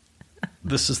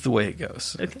 This is the way it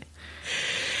goes. Okay.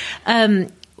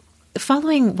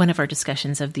 Following one of our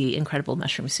discussions of the incredible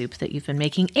mushroom soup that you've been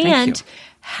making and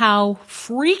how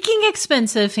freaking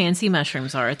expensive fancy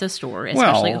mushrooms are at the store,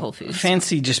 especially at Whole Foods.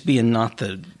 Fancy just being not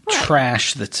the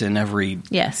trash that's in every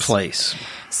place.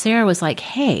 Sarah was like,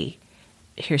 hey,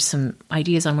 here's some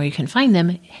ideas on where you can find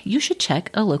them. You should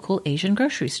check a local Asian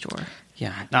grocery store.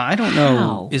 Yeah. Now, I don't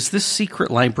know. Is this secret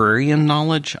librarian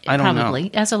knowledge? I don't know.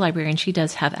 Probably. As a librarian, she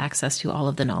does have access to all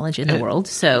of the knowledge in the world.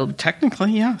 So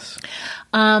technically, yes.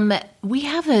 We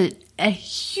have a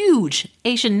huge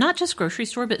Asian, not just grocery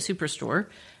store, but superstore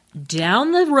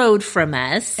down the road from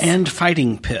us. And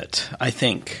fighting pit, I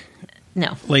think.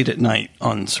 No. Late at night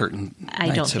on certain I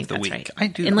nights don't of the think week. That's I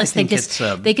right. do. Unless I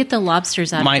they get the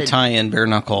lobsters out Mai of Tai and bare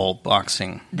knuckle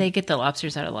boxing. They get the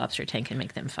lobsters out of the lobster tank and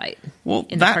make them fight. Well,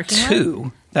 in the that parking lot?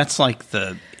 too. That's like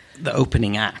the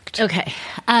opening act. Okay.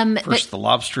 First the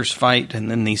lobsters fight, and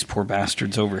then these poor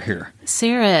bastards over here.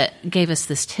 Sarah gave us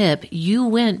this tip. You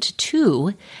went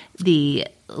to the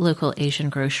local Asian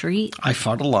grocery. I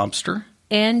fought a lobster.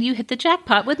 And you hit the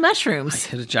jackpot with mushrooms. I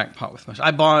hit a jackpot with mushrooms.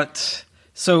 I bought...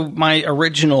 So my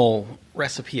original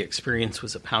recipe experience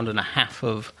was 1.5 pounds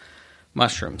of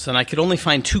mushrooms, and I could only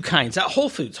find 2 kinds at Whole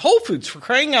Foods. Whole Foods, for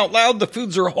crying out loud, the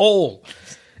foods are whole.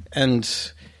 And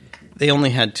they only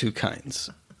had 2 kinds.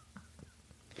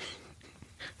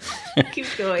 Keep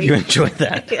going. You enjoyed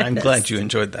that. Yes. I'm glad you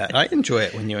enjoyed that. I enjoy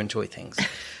it when you enjoy things.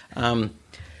 Now,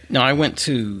 I went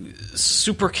to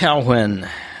Super Cowwen,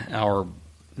 our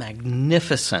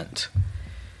magnificent...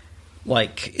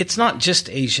 Like, it's not just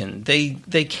Asian. They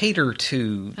cater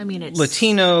to it's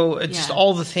Latino, just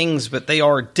all the things, but they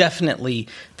are definitely,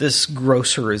 this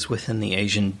grocer is within the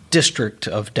Asian district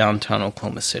of downtown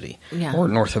Oklahoma City. Yeah. Or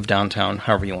north of downtown,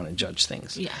 however you want to judge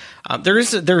things. Yeah.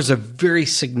 There's a very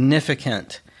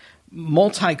significant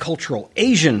multicultural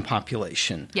Asian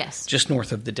population just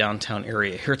north of the downtown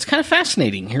area here. It's kind of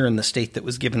fascinating here in the state that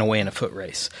was given away in a foot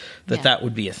race that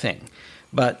would be a thing.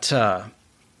 But...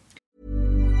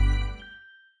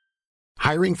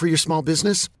 Hiring for your small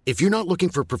business? If you're not looking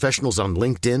for professionals on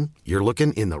LinkedIn, you're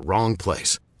looking in the wrong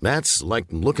place. That's like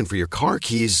looking for your car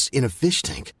keys in a fish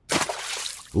tank.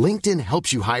 LinkedIn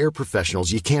helps you hire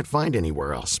professionals you can't find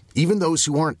anywhere else, even those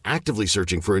who aren't actively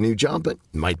searching for a new job but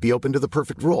might be open to the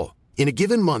perfect role. In a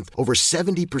given month, over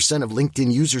 70% of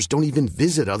LinkedIn users don't even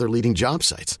visit other leading job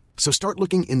sites. So start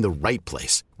looking in the right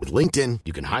place. With LinkedIn,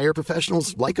 you can hire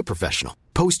professionals like a professional.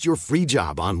 Post your free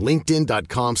job on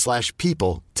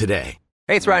linkedin.com/people today.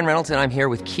 Hey, it's Ryan Reynolds, and I'm here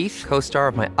with Keith, co-star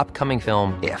of my upcoming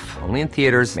film, If, only in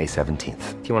theaters May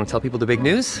 17th. Do you want to tell people the big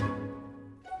news?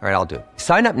 All right, I'll do it.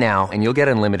 Sign up now and you'll get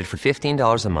unlimited for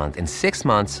 $15 a month and 6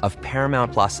 months of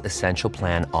Paramount Plus Essential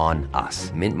Plan on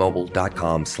us.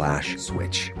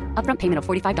 MintMobile.com/switch. Upfront payment of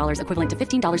 $45 equivalent to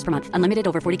 $15 per month. Unlimited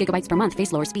over 40 gigabytes per month.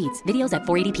 Face lower speeds. Videos at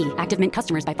 480p. Active Mint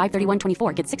customers by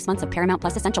 531.24 get 6 months of Paramount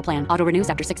Plus Essential Plan. Auto renews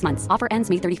after 6 months. Offer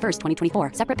ends May 31st,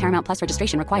 2024. Separate Paramount Plus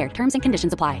registration required. Terms and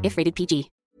conditions apply if rated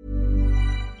PG.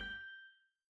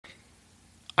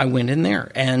 I went in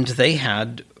there and they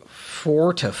had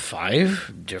 4 to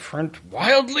 5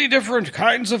 wildly different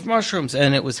kinds of mushrooms,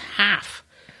 and it was half.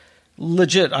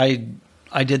 Legit, I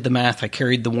did the math. I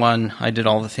carried the one. I did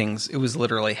all the things. It was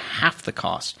literally half the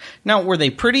cost. Now, were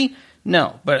they pretty?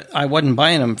 No, but I wasn't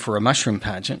buying them for a mushroom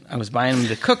pageant. I was buying them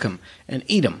to cook them and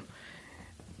eat them.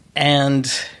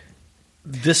 And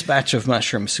this batch of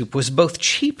mushroom soup was both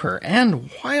cheaper and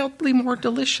wildly more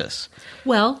delicious.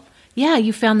 Well, yeah,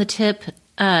 you found the tip.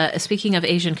 Speaking of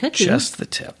Asian cooking. Just the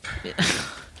tip.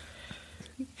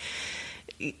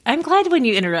 I'm glad when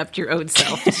you interrupt your own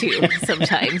self, too,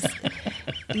 sometimes.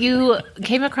 You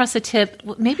came across a tip,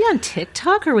 maybe on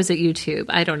TikTok, or was it YouTube?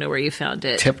 I don't know where you found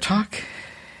it. TikTok?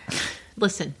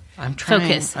 Listen. I'm trying.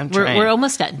 Focus. I'm trying. We're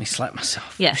almost done. Let me slap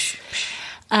myself. Yes.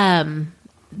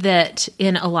 That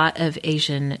in a lot of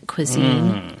Asian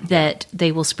cuisine, that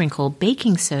they will sprinkle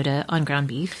baking soda on ground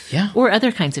beef. Yeah. Or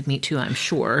other kinds of meat, too, I'm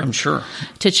sure. I'm sure.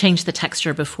 To change the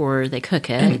texture before they cook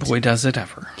it. And boy, does it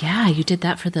ever. Yeah, you did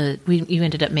that for you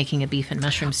ended up making a beef and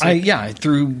mushroom soup.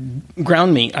 Through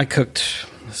ground meat, I cooked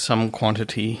some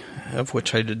quantity of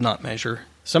which I did not measure.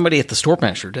 Somebody at the store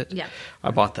measured it. Yeah.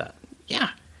 I bought that.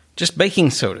 Yeah. Just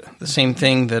baking soda. The same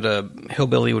thing that a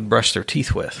hillbilly would brush their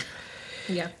teeth with.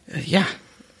 Yeah. Yeah.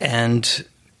 And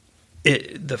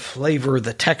the flavor,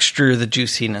 the texture, the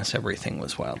juiciness, everything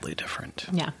was wildly different.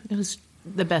 Yeah. It was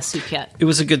the best soup yet. It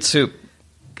was a good soup.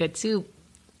 Good soup.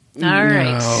 All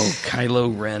right. Oh,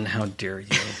 Kylo Ren, how dare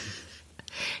you.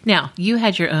 Now, you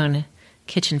had your own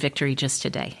kitchen victory just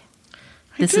today.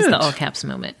 This is the all caps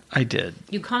moment. I did.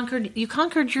 You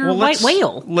conquered your white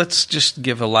whale. Let's just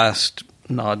give a last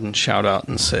nod and shout out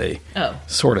and say,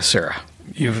 sort of, Sarah,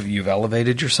 you've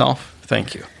elevated yourself.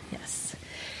 Thank you. Yes.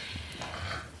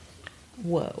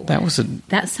 Whoa.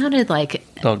 That sounded like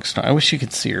dog snort. I wish you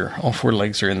could see her. All 4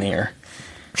 legs are in the air.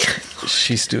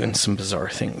 She's doing some bizarre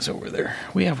things over there.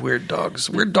 We have weird dogs.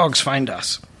 Weird dogs find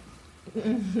us.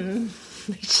 Mm-hmm.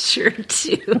 We sure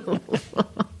do.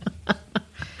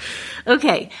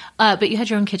 Okay, but you had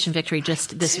your own kitchen victory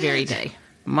just this very day.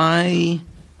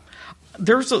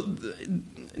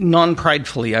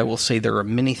 Non-pridefully, I will say there are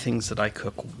many things that I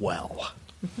cook well.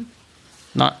 Mm-hmm.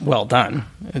 Not well done.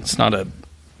 It's not a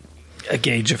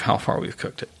gauge of how far we've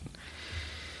cooked it.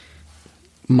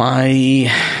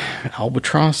 My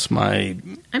albatross,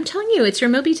 I'm telling you, it's your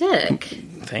Moby Dick.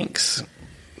 Thanks.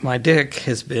 My dick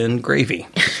has been gravy.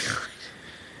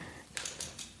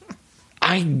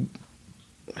 I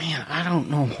don't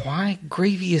know why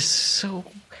gravy is so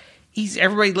easy.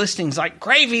 Everybody listening's like,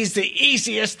 gravy's the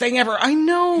easiest thing ever. I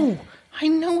know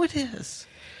it is.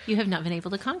 You have not been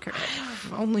able to conquer it.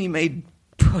 I've only made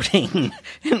pudding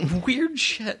and weird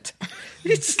shit.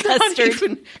 It's Custard. not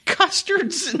even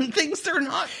custards and things. They're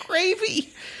not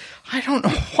gravy. I don't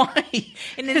know why.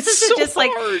 And this it's isn't so just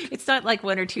like, hard. it's not like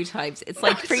 1 or 2 times. It's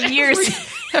like for years.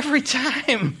 Every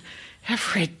time.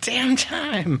 Every damn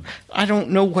time. I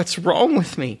don't know what's wrong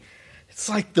with me. It's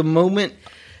like the moment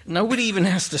nobody even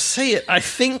has to say it. I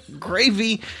think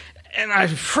gravy and I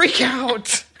freak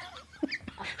out.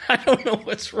 I don't know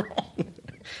what's wrong.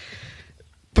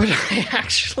 But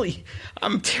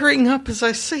I'm tearing up as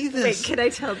I say this. Wait, can I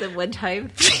tell them one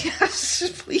time? Yes,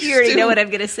 please. You already know what I'm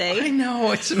going to say. I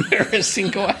know, it's embarrassing.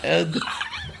 Go ahead.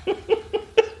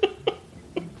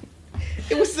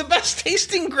 It was the best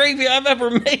tasting gravy I've ever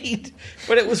made,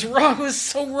 but it was wrong. It was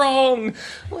so wrong.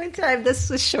 One time, this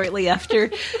was shortly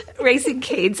after Raising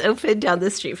Cane's opened down the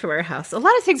street from our house. A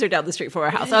lot of things are down the street from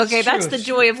our house. Okay, that's the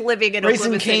joy of living in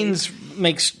Raising Oklahoma City. Cane's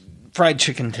makes fried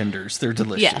chicken tenders. They're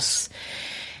delicious. Yes.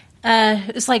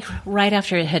 It was like right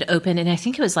after it had opened, and I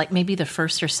think it was like maybe the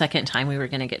first or second time we were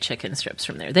going to get chicken strips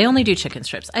from there. They only do chicken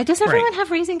strips. Does everyone have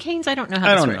Raising Cane's? I don't know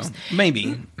how this works. Know.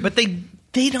 Maybe. But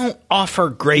they don't offer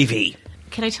gravy.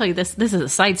 Can I tell you this? This is a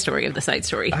side story of the side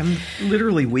story. I'm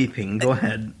literally weeping. Go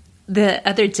ahead. The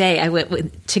other day, I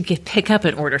went to pick up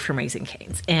an order from Raising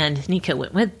Cane's, and Nico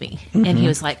went with me. Mm-hmm. And he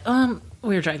was like,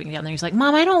 we were driving down there. He's like,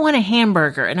 Mom, I don't want a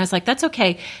hamburger. And I was like, that's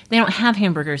okay. They don't have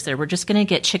hamburgers there. We're just going to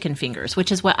get chicken fingers,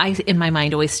 which is what I, in my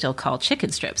mind, always still call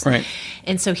chicken strips. Right.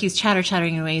 And so he's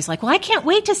chattering away. He's like, well, I can't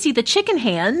wait to see the chicken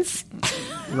hands.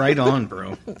 Right on,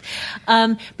 bro.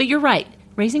 But you're right.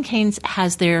 Raising Cane's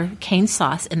has their cane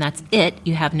sauce, and that's it.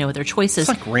 You have no other choices.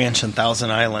 It's like ranch and Thousand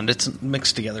Island. It's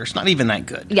mixed together. It's not even that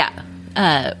good. Yeah.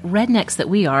 Rednecks that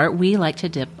we are, we like to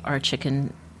dip our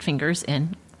chicken fingers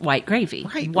in white gravy.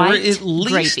 Right. White or at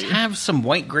least gravy. have some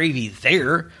white gravy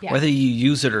there, whether you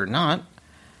use it or not.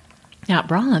 Now at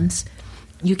Brahms,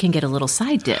 you can get a little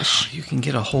side dish. You can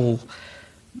get a whole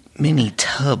mini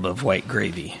tub of white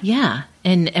gravy. Yeah.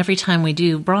 And every time we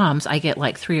do Brahms, I get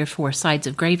like 3 or 4 sides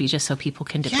of gravy just so people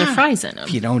can dip their fries in them.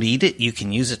 If you don't eat it, you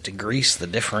can use it to grease the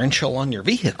differential on your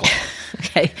vehicle.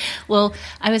 Okay. Well,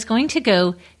 I was going to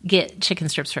go get chicken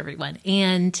strips for everyone.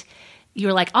 And you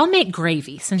were like, I'll make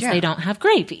gravy since they don't have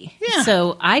gravy. Yeah.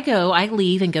 So I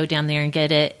leave and go down there and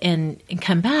get it and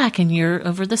come back, and you're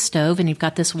over the stove and you've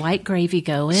got this white gravy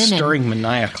going. Stirring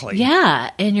maniacally.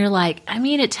 Yeah. And you're like, I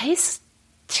mean, it tastes,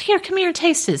 here, come here and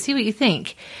taste it. See what you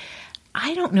think.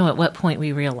 I don't know at what point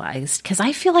we realized, because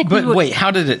I feel like wait,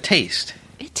 how did it taste?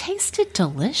 It tasted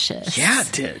delicious. Yeah,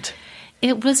 it did.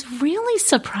 It was really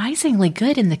surprisingly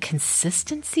good, and the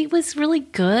consistency was really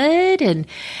good, and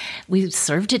we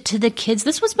served it to the kids.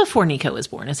 This was before Nico was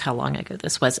born, is how long ago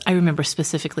this was. I remember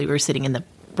specifically we were sitting in the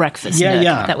breakfast nook.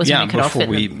 That was when we could all fit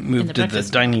before we moved to the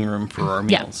dining room for our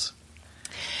meals.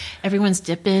 Yeah. Everyone's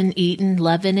dipping, eating,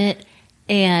 loving it.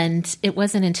 And it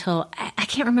wasn't until, I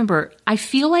can't remember, I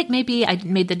feel like maybe I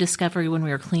made the discovery when we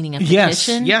were cleaning up the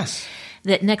kitchen. Yes.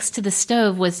 That next to the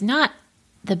stove was not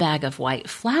the bag of white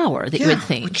flour that you would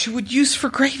think. Which you would use for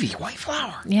gravy, white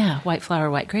flour. Yeah, white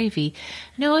flour, white gravy.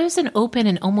 No, it was an open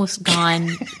and almost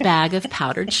gone bag of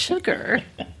powdered sugar.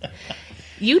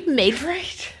 You'd made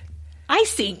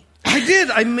icing. I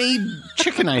did. I made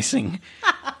chicken icing.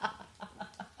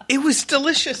 It was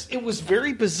delicious. It was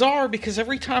very bizarre because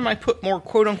every time I put more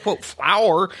quote-unquote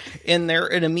flour in there,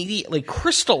 it immediately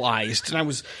crystallized.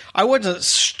 And I wasn't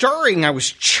stirring. I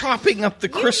was chopping up the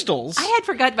crystals. I had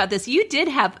forgotten about this. You did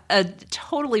have a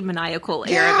totally maniacal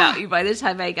air about you by the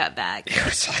time I got back. It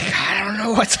was like, I don't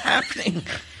know what's happening.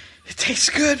 It tastes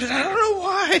good, but I don't know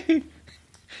why.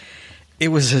 It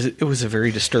was a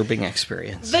very disturbing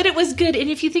experience. But it was good. And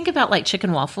if you think about like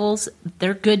chicken waffles,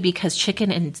 they're good because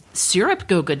chicken and syrup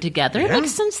go good together. Yeah. It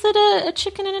makes sense that a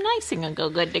chicken and an icing will go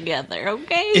good together,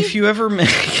 okay? If you ever make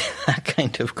that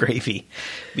kind of gravy,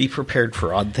 be prepared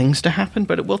for odd things to happen,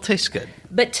 but it will taste good.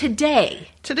 But today,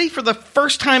 for the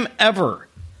first time ever,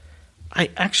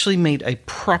 I actually made a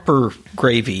proper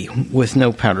gravy with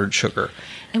no powdered sugar.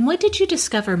 and what did you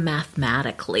discover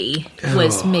mathematically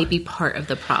was maybe part of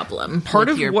the problem? Part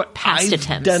of your what past I've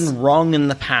attempts? done wrong in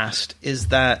the past is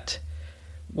that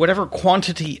whatever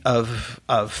quantity of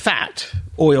fat,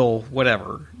 oil,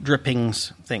 whatever,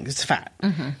 drippings, things, it's fat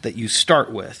that you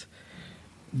start with,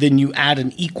 then you add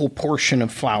an equal portion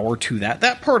of flour to that.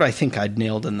 That part I think I'd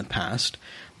nailed in the past.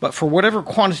 But for whatever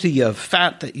quantity of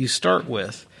fat that you start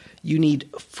with, you need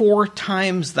 4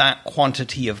 times that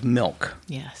quantity of milk.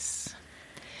 Yes.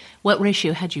 What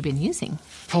ratio had you been using?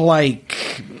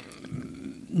 Like,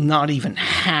 not even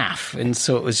half. And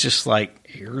so it was just like,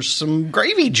 here's some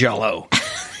gravy Jell-O.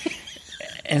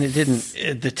 And it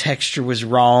didn't, the texture was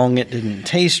wrong. It didn't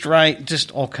taste right.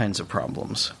 Just all kinds of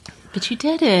problems. But you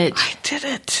did it. I did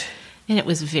it. And it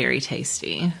was very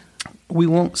tasty. We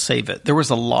won't save it. There was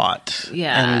a lot.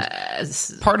 Yeah.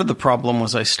 And part of the problem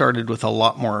was I started with a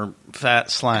lot more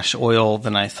fat/oil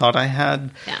than I thought I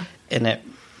had. Yeah. And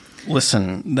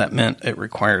that meant it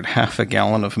required half a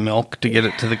gallon of milk to get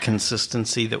it to the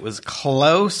consistency that was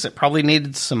close. It probably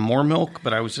needed some more milk,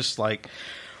 but I was just like,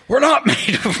 we're not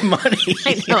made of money.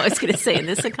 I know, I was going to say, in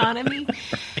this economy.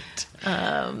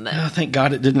 Oh, thank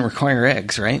God it didn't require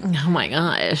eggs, right? Oh, my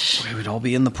gosh. We would all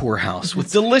be in the poorhouse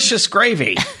with delicious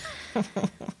gravy.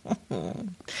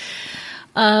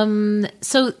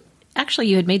 So, actually,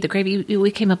 you had made the gravy.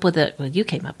 You came up with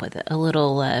a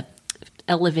little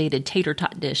elevated tater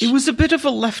tot dish. It was a bit of a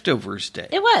leftovers day.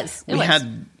 It was.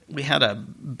 We had a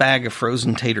bag of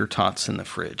frozen tater tots in the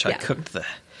fridge. I cooked the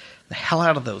hell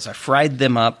out of those. I fried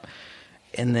them up,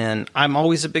 and then I'm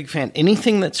always a big fan.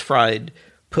 Anything that's fried,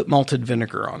 put malted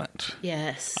vinegar on it.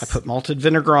 Yes. I put malted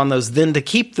vinegar on those. Then to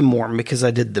keep them warm, because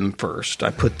I did them first, I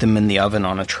put them in the oven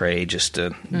on a tray just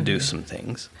to do some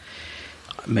things.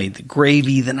 I made the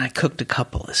gravy. Then I cooked a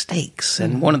couple of steaks.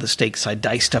 And one of the steaks I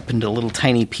diced up into little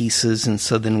tiny pieces. And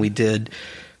so then we did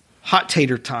hot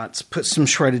tater tots, put some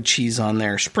shredded cheese on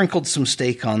there, sprinkled some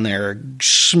steak on there,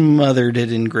 smothered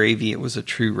it in gravy. It was a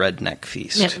true redneck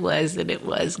feast. It was, and it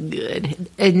was good.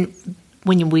 And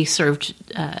when we served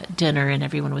dinner and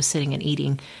everyone was sitting and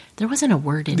eating, there wasn't a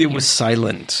word in there. It was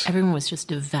silent. Everyone was just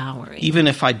devouring. Even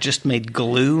if I just made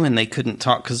glue and they couldn't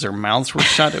talk because their mouths were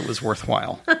shut, it was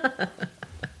worthwhile.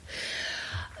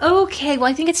 Okay, well,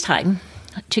 I think it's time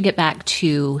to get back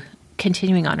to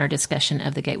continuing on our discussion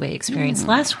of the Gateway Experience.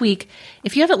 Last week,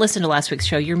 if you haven't listened to last week's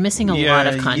show, you're missing a lot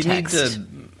of context. You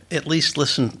need to at least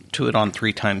listen to it on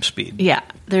 3 times speed. Yeah,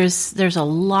 there's a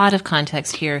lot of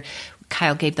context here.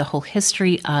 Kyle gave the whole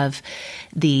history of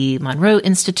the Monroe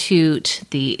Institute,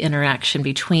 the interaction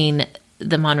between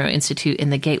the Monroe Institute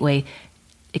and the Gateway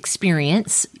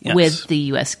Experience with the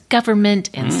U.S. government,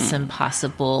 and some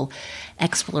possible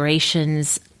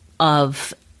explorations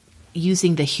of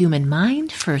using the human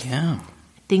mind for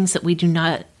things that we do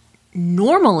not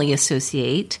normally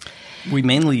associate. We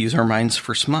mainly use our minds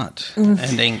for smut and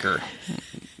anger,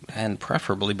 and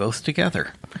preferably both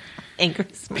together. Anger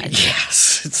smut.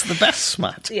 Yes, it's the best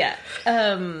smut. Yeah.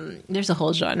 There's a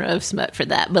whole genre of smut for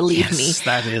that, believe me. Yes,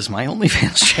 that is my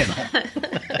OnlyFans channel.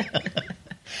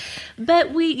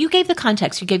 But you gave the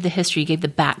context, you gave the history, you gave the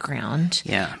background.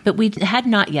 Yeah. But we had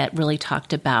not yet really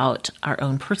talked about our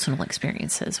own personal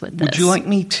experiences with this. Would you like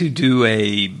me to do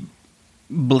a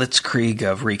blitzkrieg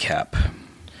of recap?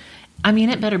 I mean,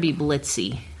 it better be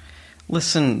blitzy.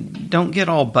 Listen, don't get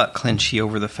all butt clinchy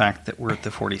over the fact that we're at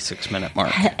the 46-minute mark.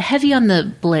 Heavy on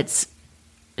the blitz,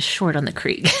 short on the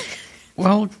Krieg.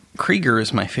 Well, Krieger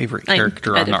is my favorite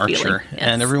character on Archer, yes.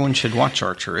 and everyone should watch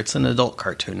Archer. It's an adult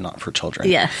cartoon, not for children.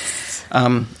 Yes.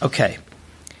 Okay.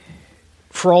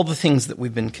 For all the things that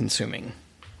we've been consuming,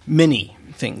 many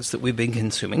things that we've been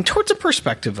consuming, towards a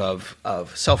perspective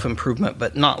of self-improvement,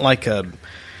 but not like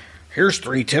here's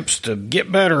 3 tips to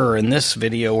get better in this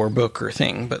video or book or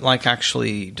thing, but like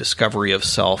actually discovery of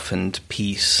self and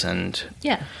peace and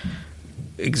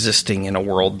existing in a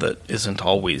world that isn't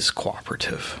always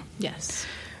cooperative. Yes.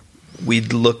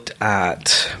 we'd looked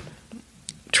at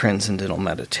transcendental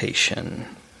meditation.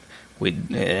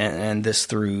 And this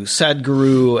through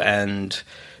Sadhguru and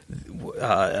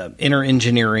Inner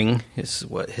Engineering is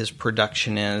what his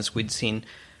production is. We'd seen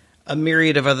a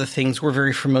myriad of other things. We're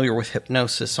very familiar with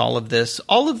hypnosis, all of this.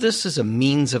 All of this is a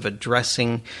means of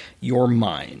addressing your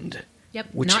mind.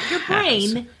 Yep, not your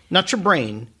brain. Not your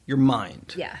brain, your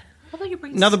mind. Yeah. Although your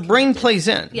brain's now the brain plays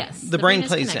in. Yes, the brain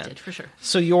plays in. For sure.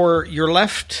 So your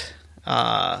left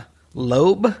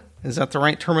lobe, is that the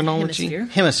right terminology?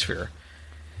 Hemisphere.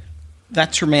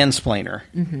 That's your mansplainer.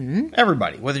 Mm-hmm.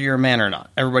 Everybody, whether you're a man or not,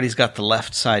 everybody's got the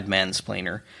left side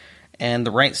mansplainer and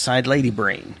the right side lady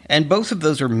brain. And both of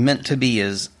those are meant to be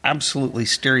as absolutely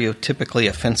stereotypically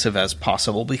offensive as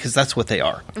possible because that's what they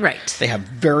are. Right. They have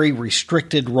very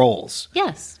restricted roles.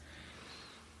 Yes.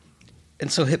 And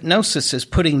so hypnosis is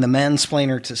putting the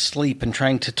mansplainer to sleep and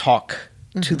trying to talk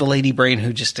to the lady brain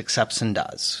who just accepts and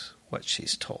does what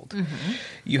she's told. Mm-hmm.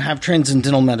 You have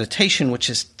transcendental meditation, which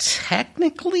is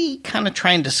technically kind of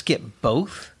trying to skip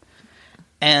both.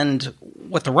 And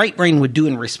what the right brain would do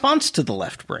in response to the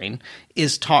left brain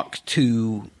is talk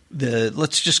to the,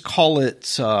 let's just call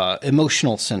it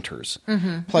emotional centers.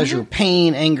 Mm-hmm. Pleasure,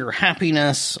 pain, anger,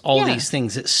 happiness, all these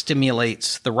things it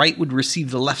stimulates. The right would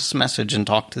receive the left's message and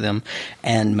talk to them.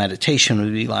 And meditation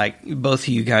would be like, both of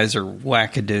you guys are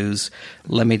wackadoos.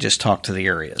 Let me just talk to the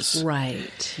areas.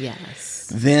 Right,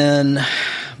 yes. Then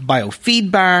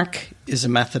biofeedback is a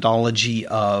methodology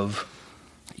of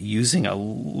using a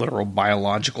literal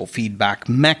biological feedback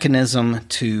mechanism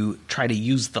to try to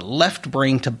use the left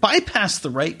brain to bypass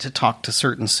the right to talk to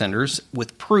certain centers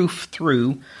with proof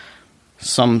through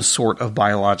some sort of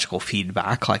biological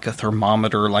feedback, like a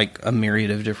thermometer, like a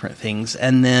myriad of different things.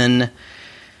 And then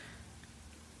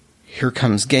here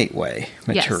comes Gateway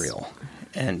material. Yes.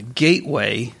 And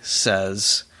Gateway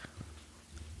says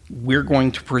we're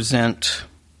going to present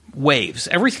waves.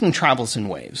 Everything travels in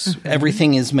waves. Mm-hmm.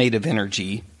 Everything is made of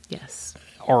energy. Yes.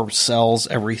 Our cells,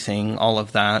 everything, all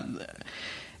of that.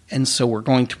 And so we're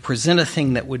going to present a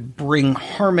thing that would bring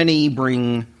harmony,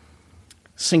 bring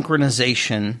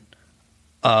synchronization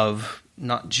of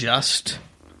not just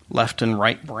left and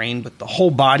right brain, but the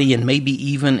whole body and maybe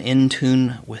even in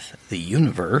tune with the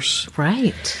universe.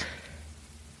 Right.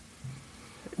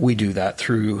 We do that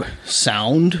through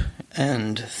sound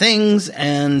and things,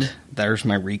 and there's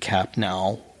my recap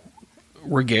now.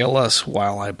 Regale us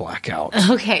while I black out.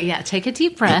 Okay, yeah. Take a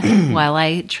deep breath while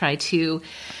I try to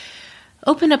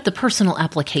open up the personal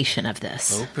application of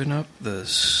this. Open up the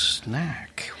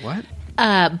snack. What?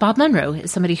 Bob Monroe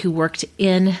is somebody who worked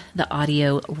in the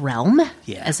audio realm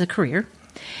as a career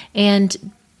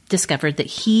and discovered that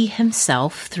he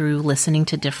himself, through listening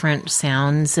to different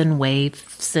sounds and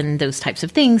waves and those types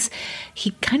of things,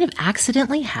 he kind of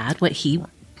accidentally had what he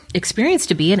experienced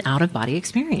to be an out-of-body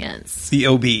experience. The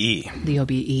OBE. The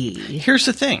OBE. Here's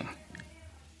the thing.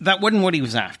 That wasn't what he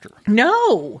was after.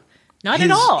 No, not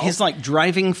at all. His, like,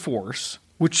 driving force,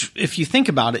 which, if you think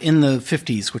about it, in the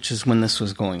 50s, which is when this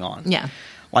was going on,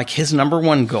 like, his number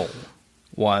one goal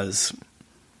was,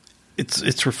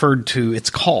 it's referred to, it's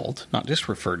called, not just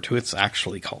referred to, it's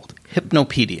actually called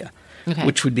Hypnopedia,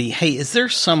 which would be, hey, is there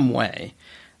some way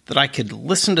that I could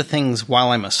listen to things while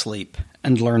I'm asleep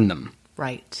and learn them?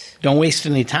 Right. Don't waste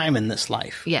any time in this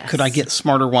life. Yes. Could I get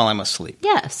smarter while I'm asleep?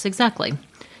 Yes, exactly.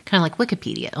 Kind of like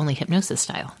Wikipedia, only hypnosis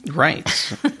style. Right.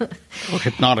 Or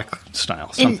hypnotic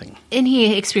style, something. And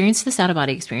he experienced this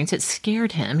out-of-body experience. It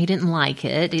scared him. He didn't like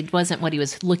it. It wasn't what he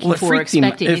was looking for,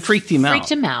 expecting. It freaked him out.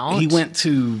 Freaked him out. He went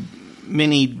to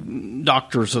many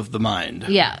doctors of the mind.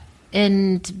 Yeah.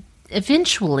 And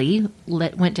eventually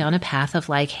went down a path of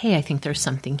like, hey, I think there's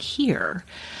something here.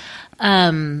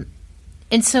 And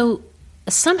so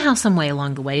somehow, some way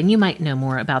along the way, and you might know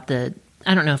more about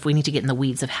I don't know if we need to get in the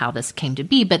weeds of how this came to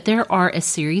be, but there are a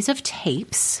series of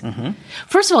tapes. Mm-hmm.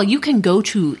 First of all, you can go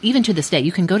to, even to this day,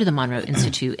 you can go to the Monroe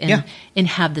Institute and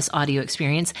have this audio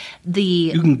experience.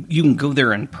 You can go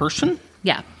there in person.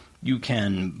 Yeah. You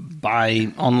can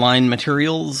buy online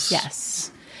materials.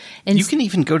 Yes. And you can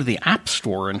even go to the App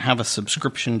Store and have a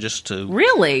subscription just to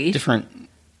really different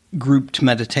grouped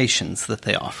meditations that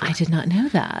they offer. I did not know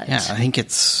that. Yeah, I think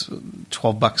it's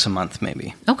 $12 a month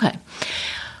maybe. Okay.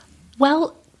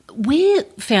 Well, we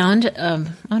found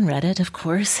on Reddit, of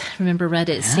course. Remember,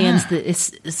 Reddit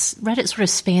Reddit sort of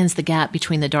spans the gap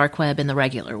between the dark web and the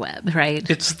regular web, right?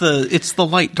 It's the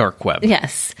light dark web.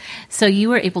 Yes. So you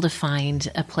were able to find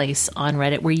a place on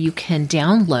Reddit where you can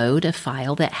download a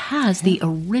file that has the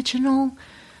original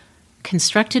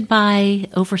constructed by,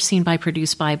 overseen by,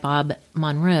 produced by Bob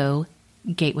Monroe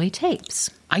Gateway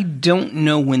tapes. I don't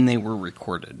know when they were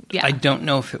recorded. Yeah. I don't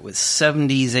know if it was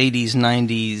 70s, 80s,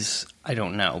 90s. I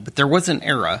don't know. But there was an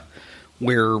era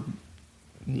where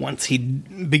once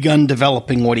he'd begun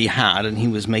developing what he had and he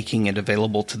was making it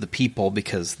available to the people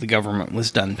because the government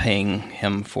was done paying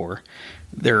him for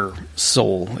their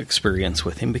soul experience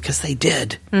with him, because they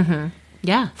did. Mm-hmm.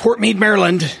 Yeah. Fort Meade,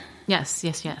 Maryland. Yes.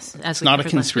 As It's not a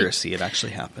conspiracy. It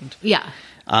actually happened. Yeah.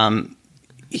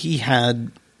 He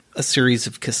had a series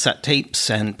of cassette tapes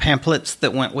and pamphlets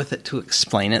that went with it to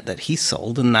explain it that he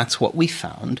sold, and that's what we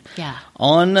found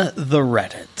on the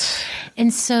Reddit.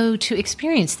 And so to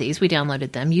experience these, we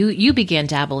downloaded them. You began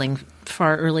dabbling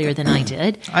far earlier than I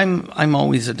did. I'm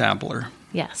always a dabbler.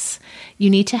 Yes. You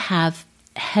need to have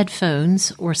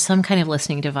headphones or some kind of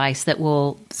listening device that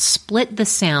will split the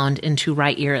sound into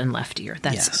right ear and left ear.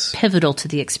 That's pivotal to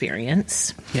the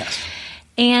experience. Yes.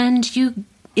 And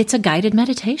it's a guided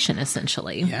meditation,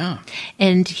 essentially. Yeah.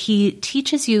 And he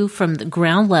teaches you from the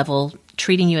ground level,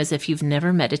 treating you as if you've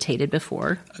never meditated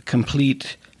before. A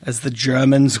complete, as the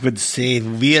Germans would say,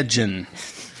 virgin.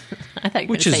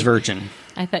 Which is virgin.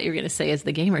 I thought you were going to say, as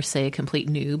the gamers say, a complete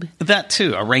noob. That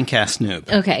too, a rank-ass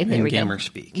noob. Okay, there we go. In gamer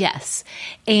speak. Yes.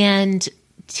 And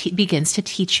begins to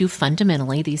teach you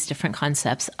fundamentally these different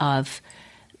concepts of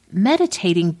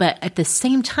meditating, but at the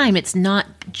same time, it's not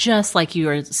just like you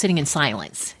are sitting in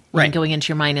silence and going into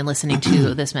your mind and listening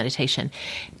to this meditation.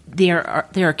 There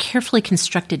are carefully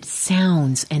constructed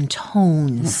sounds and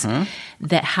tones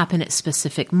that happen at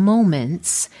specific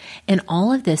moments, and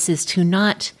all of this is to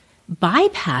not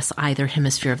bypass either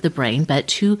hemisphere of the brain, but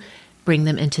to bring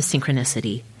them into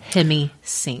synchronicity,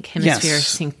 hemi-sync,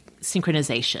 hemisphere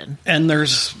synchronization. And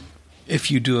there's, if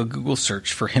you do a Google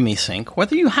search for hemisync,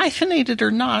 whether you hyphenate it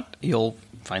or not, you'll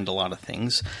find a lot of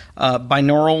things.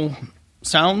 Binaural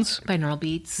sounds. Binaural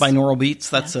beats. Binaural beats.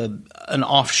 That's an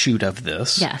offshoot of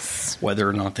this. Yes. Whether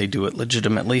or not they do it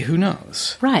legitimately, who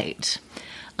knows? Right.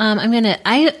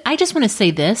 I just want to say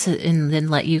this and then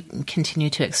let you continue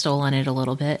to extol on it a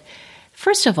little bit.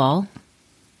 First of all,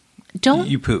 don't...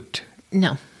 You pooped.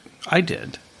 No. I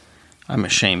did. I'm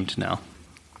ashamed now.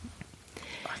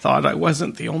 I thought I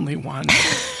wasn't the only one.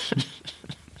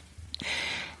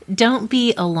 Don't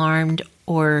be alarmed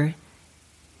or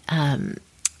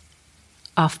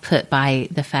off-put by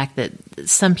the fact that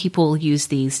some people use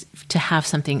these to have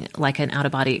something like an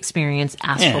out-of-body experience,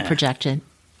 astral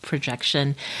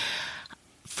projection.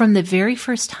 From the very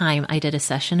first time I did a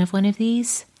session of one of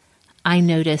these, I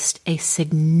noticed a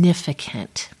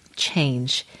significant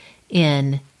change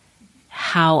in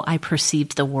how I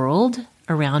perceived the world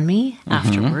around me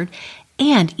afterward.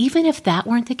 And even if that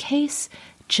weren't the case,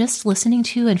 just listening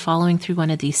to and following through one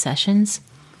of these sessions,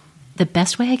 the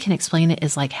best way I can explain it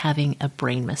is like having a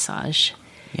brain massage.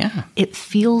 Yeah. It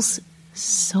feels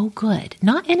so good.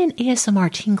 Not in an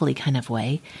ASMR tingly kind of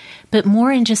way, but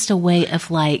more in just a way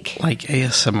of like... Like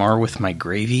ASMR with my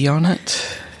gravy on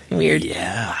it? Weird.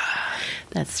 Yeah.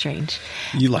 That's strange.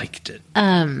 You liked it.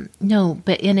 No,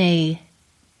 but in a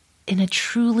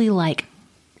truly like...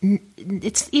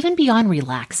 It's even beyond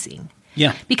relaxing.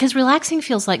 Yeah. Because relaxing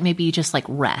feels like maybe you just like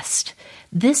rest.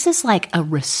 This is like a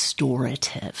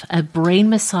restorative, a brain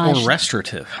massage. Or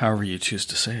restorative, however you choose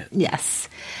to say it. Yes.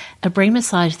 A brain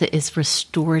massage that is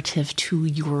restorative to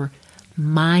your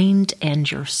mind and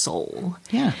your soul.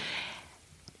 Yeah.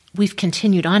 We've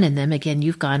continued on in them. Again,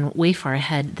 you've gone way far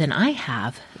ahead than I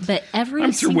have. But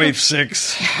I'm through wave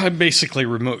 6. I'm basically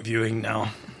remote viewing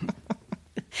now.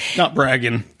 Not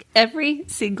bragging. Every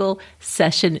single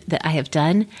session that I have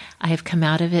done, I have come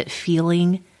out of it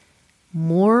feeling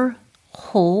more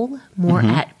whole, more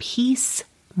at peace,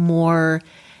 more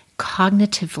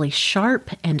cognitively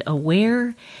sharp and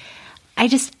aware. I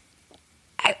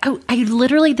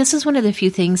literally, this is one of the few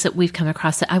things that we've come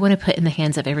across that I want to put in the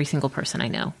hands of every single person I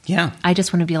know. Yeah. I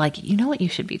just want to be like, you know what you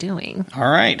should be doing. All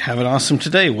right. Have an awesome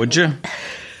today, would you?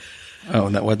 Oh,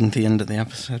 that wasn't the end of the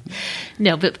episode?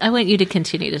 No, but I want you to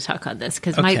continue to talk on this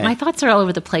because my thoughts are all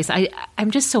over the place.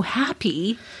 I'm just so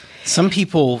happy. Some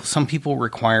people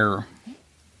require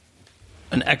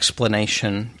an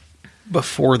explanation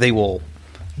before they will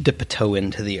dip a toe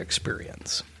into the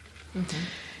experience.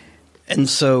 And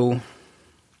so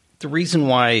the reason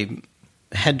why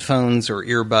headphones or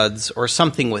earbuds or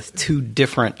something with 2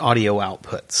 different audio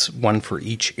outputs, one for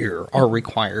each ear, are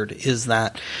required is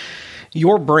that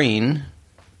your brain,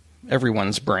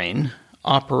 everyone's brain,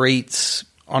 operates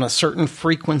on a certain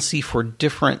frequency for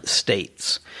different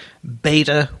states.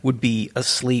 Beta would be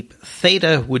asleep.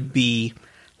 Theta would be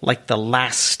like the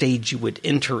last stage you would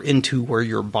enter into where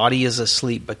your body is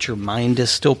asleep, but your mind is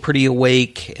still pretty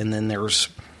awake. And then there's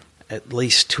at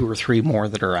least 2 or 3 more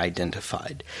that are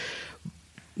identified.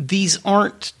 These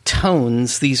aren't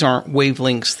tones. These aren't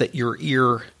wavelengths that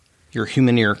your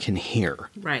human ear can hear.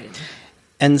 Right.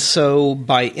 And so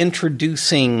by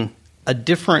introducing a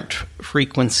different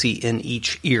frequency in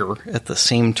each ear at the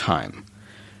same time,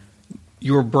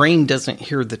 your brain doesn't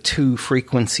hear the 2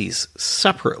 frequencies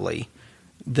separately.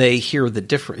 They hear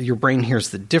your brain hears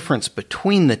the difference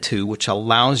between the 2, which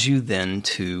allows you then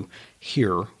to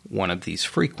hear one of these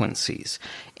frequencies.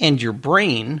 And your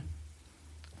brain,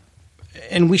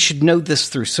 and we should know this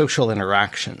through social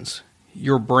interactions,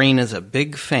 your brain is a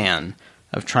big fan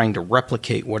of trying to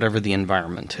replicate whatever the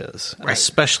environment is, right,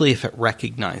 especially if it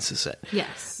recognizes it.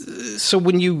 Yes. So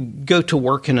when you go to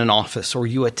work in an office or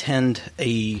you attend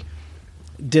a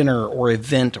dinner or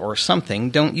event or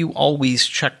something, don't you always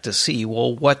check to see,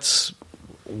 well, what's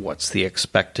the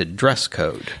expected dress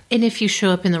code? And if you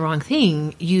show up in the wrong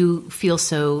thing, you feel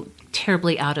so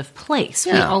terribly out of place.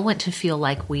 Yeah. We all want to feel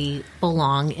like we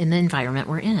belong in the environment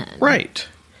we're in. Right.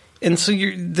 And so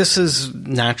this is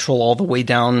natural all the way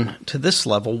down to this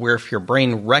level, where if your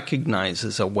brain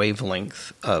recognizes a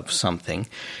wavelength of something,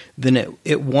 then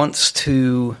it wants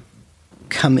to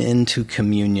come into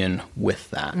communion with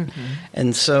that. Mm-hmm.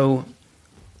 And so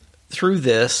through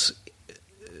these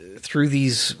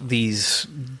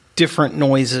different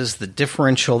noises, the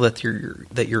differential that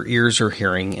your ears are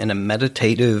hearing in a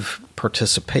meditative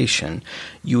participation,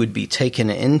 you would be taken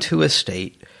into a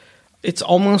state. It's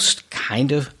almost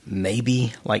kind of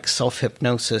maybe like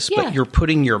self-hypnosis, but you're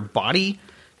putting your body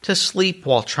to sleep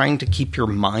while trying to keep your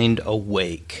mind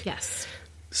awake. Yes.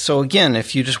 So again,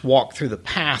 if you just walk through the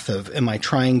path of, am I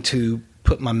trying to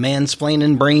put my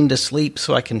mansplaining brain to sleep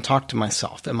so I can talk to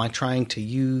myself? Am I trying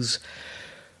to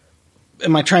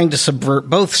subvert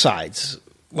both sides,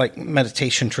 like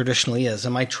meditation traditionally is?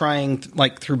 Am I trying,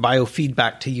 like through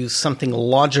biofeedback, to use something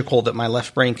logical that my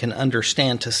left brain can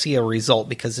understand to see a result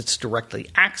because it's directly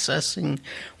accessing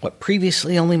what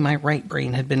previously only my right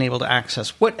brain had been able to access?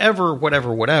 Whatever.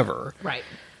 Right.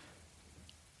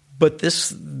 But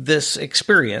this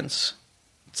experience,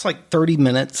 it's like 30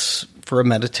 minutes for a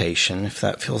meditation. If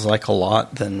that feels like a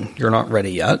lot, then you're not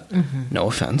ready yet. Mm-hmm. No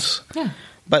offense. Yeah.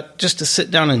 But just to sit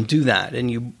down and do that,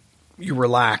 and you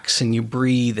relax and you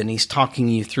breathe, and he's talking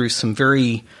you through some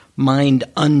very mind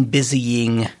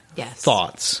unbusying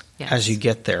thoughts as you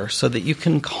get there, so that you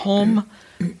can calm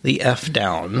the F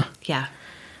down. Yeah.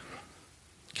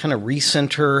 Kind of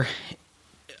recenter.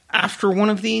 After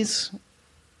one of these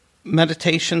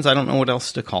meditations, I don't know what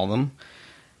else to call them.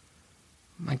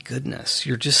 My goodness,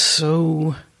 you're just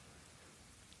so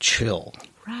chill.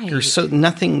 Right.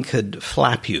 Nothing could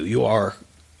flap you. You are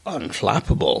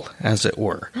unflappable, as it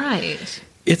were. Right.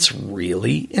 It's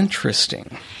really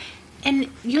interesting. And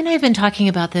you and I have been talking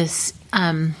about this,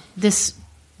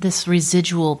 this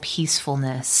residual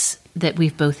peacefulness that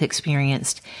we've both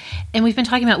experienced. And we've been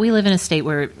talking about, we live in a state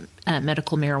where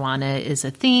medical marijuana is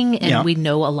a thing, and we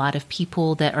know a lot of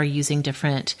people that are using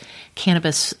different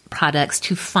cannabis products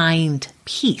to find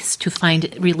peace, to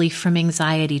find relief from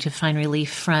anxiety, to find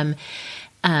relief from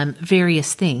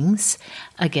various things.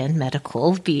 Again,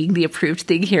 medical being the approved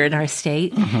thing here in our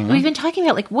state. Mm-hmm. We've been talking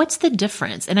about, like, what's the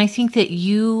difference? And I think that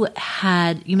you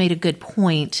made a good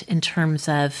point in terms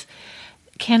of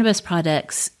cannabis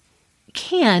products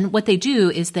what they do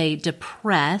is they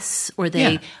depress, or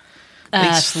they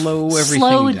slow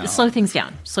everything down. Slow things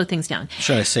down.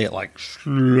 Should I say it like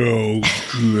slow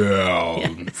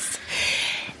down? Yes.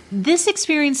 This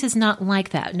experience is not like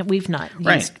that. We've not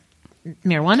used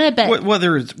marijuana, but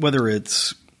whether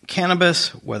it's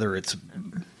cannabis, whether it's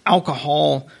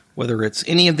alcohol, whether it's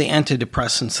any of the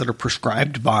antidepressants that are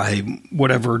prescribed by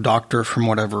whatever doctor from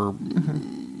whatever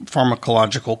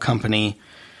pharmacological company,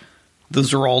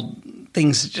 those are all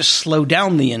things that just slow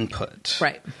down the input.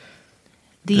 Right.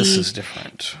 This is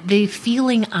different. The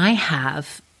feeling I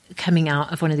have coming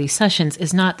out of one of these sessions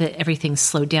is not that everything's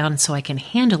slowed down so I can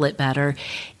handle it better.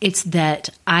 It's that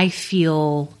I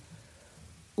feel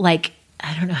like,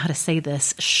 I don't know how to say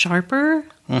this, sharper,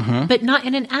 but not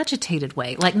in an agitated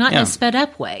way, like not in a sped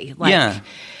up way. Like,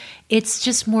 it's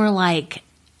just more like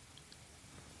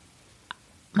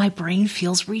my brain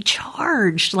feels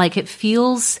recharged, like it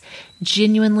feels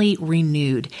genuinely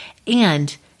renewed.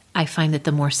 And I find that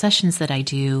the more sessions that I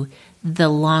do, the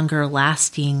longer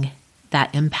lasting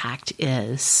that impact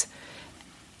is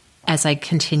as I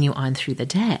continue on through the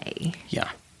day. Yeah.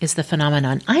 Is the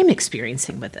phenomenon I'm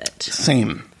experiencing with it.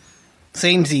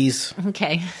 Samesies.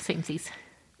 Okay, samesies.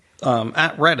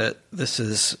 At Reddit, this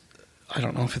is, I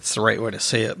don't know if it's the right way to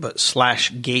say it, but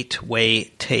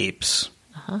 /gateway tapes.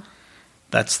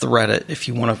 That's the Reddit. If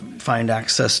you want to find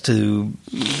access to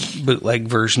bootleg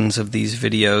versions of these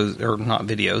videos, or not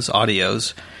videos,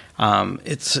 audios,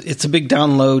 it's a big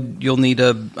download. You'll need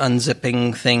a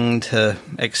unzipping thing to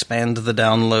expand the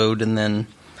download, and then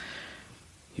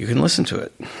you can listen to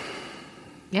it.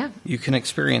 Yeah. You can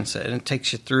experience it, and it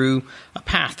takes you through a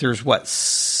path. There's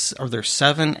are there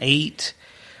 7, 8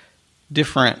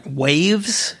 different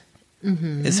waves?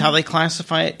 Is how they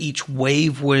classify it. Each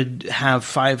wave would have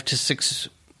 5 to 6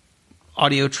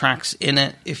 audio tracks in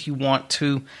it if you want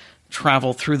to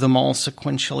travel through them all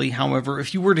sequentially. However,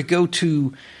 if you were to go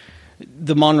to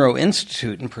the Monroe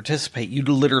Institute and participate, you'd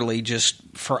literally just,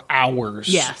 for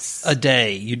hours a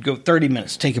day, you'd go 30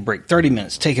 minutes, take a break, 30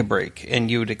 minutes, take a break,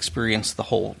 and you would experience the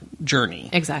whole journey.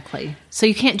 Exactly. So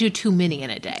you can't do too many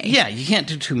in a day. Yeah, you can't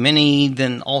do too many.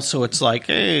 Then also it's like,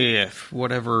 hey,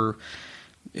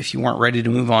 if you weren't ready to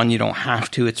move on, you don't have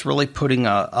to. It's really putting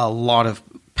a lot of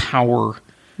power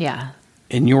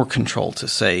in your control to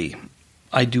say,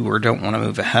 I do or don't want to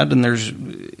move ahead. And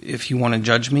if you want to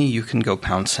judge me, you can go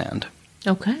pound sand.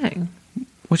 Okay.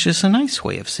 Which is a nice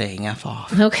way of saying F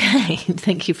off. Okay.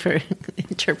 Thank you for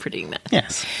interpreting that.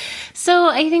 Yes. So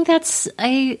I think that's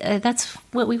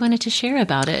what we wanted to share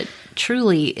about it.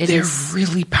 Truly, they're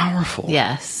really powerful.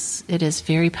 Yes, it is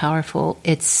very powerful.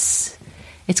 It's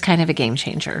kind of a game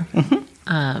changer.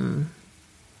 Mm-hmm.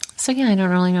 So yeah, I don't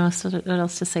really know what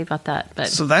else to say about that. But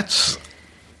so that's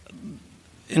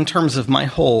in terms of my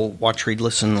whole watch, read,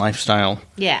 listen lifestyle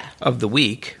of the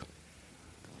week.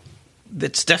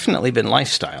 That's definitely been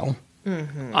lifestyle.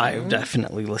 Mm-hmm. I've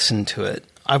definitely listened to it.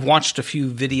 I've watched a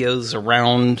few videos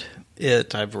around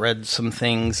it. I've read some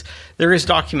things. There is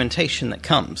documentation that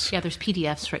comes. Yeah, there's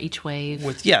PDFs for each wave.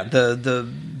 With the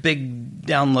big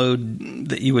download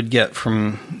that you would get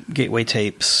from Gateway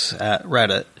Tapes at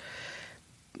Reddit.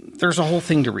 There's a whole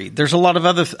thing to read. There's a lot of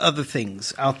other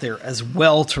things out there as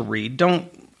well to read. Don't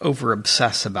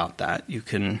over-obsess about that. You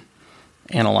can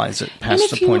analyze it past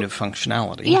the point of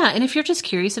functionality. Yeah, and if you're just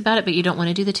curious about it but you don't want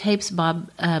to do the tapes, Bob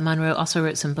Monroe also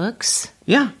wrote some books.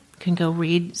 Yeah. Can go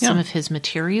read some of his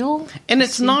material. And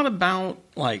it's not about,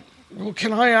 like, well,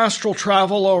 can I astral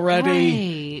travel already?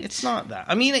 Right. It's not that.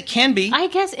 I mean, it can be. I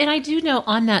guess, and I do know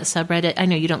on that subreddit, I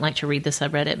know you don't like to read the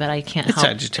subreddit, but I can't help. It's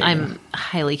agitating. I'm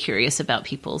highly curious about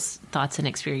people's thoughts and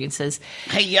experiences.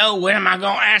 Hey, yo, when am I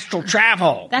going to astral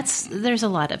travel? There's a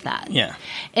lot of that. Yeah.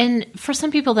 And for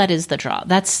some people, that is the draw.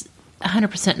 That's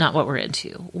 100% not what we're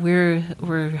into. We're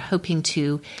hoping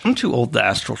to... I'm too old to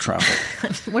astral travel.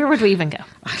 Where would we even go?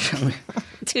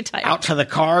 Too tired. Out to the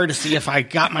car to see if I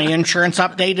got my insurance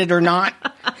updated or not.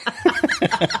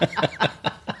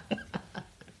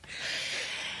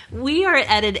 We are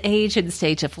at an age and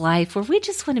stage of life where we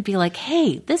just want to be like,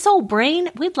 hey, this old brain,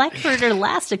 we'd like for it to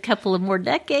last a couple of more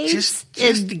decades. Just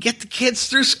to get the kids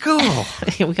through school.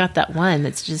 We got that one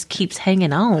that just keeps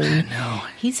hanging on. I know.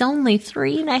 He's only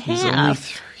 3.5. He's only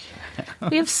 3.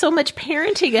 We have so much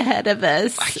parenting ahead of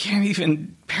us. I can't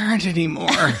even parent anymore.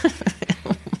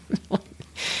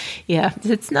 Yeah,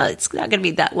 it's not going to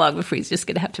be that long before he's just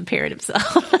going to have to parent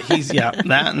himself.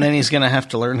 That, and then he's going to have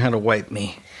to learn how to wipe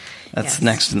me. That's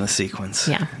next in the sequence.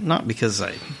 Yeah. Not because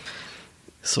I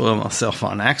soil myself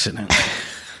on accident,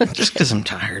 just because I'm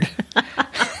tired.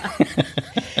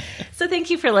 So thank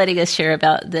you for letting us share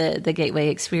about the Gateway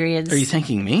experience. Are you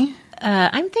thanking me?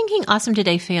 I'm thanking Awesome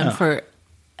Today fam for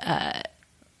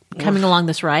coming along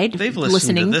this ride. They've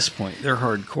listened to this point. They're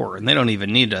hardcore, and they don't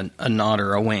even need a nod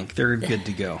or a wink. They're good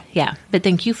to go. Yeah, but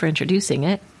thank you for introducing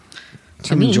it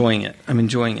to me. I'm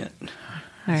enjoying it.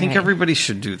 I think everybody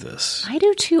should do this. I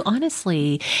do too,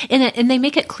 honestly. And they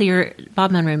make it clear, Bob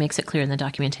Monroe makes it clear in the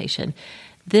documentation,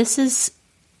 this is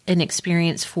an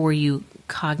experience for you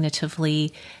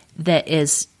cognitively that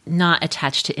is not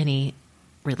attached to any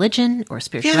religion or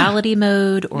spirituality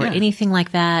mode or anything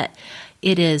like that.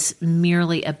 It is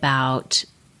merely about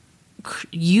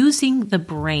using the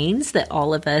brains that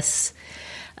all of us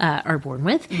are born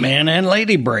with. Man and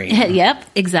lady brain. Yep,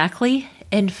 exactly.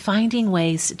 And finding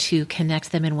ways to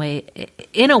connect them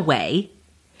in a way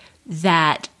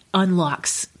that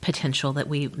unlocks potential that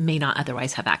we may not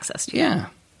otherwise have access to. Yeah.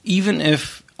 Even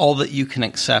if all that you can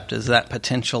accept is that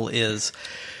potential is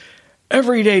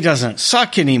every day doesn't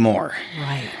suck anymore.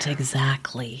 Right.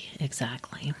 Exactly.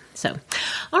 So,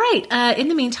 all right. In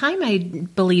the meantime, I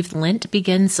believe Lent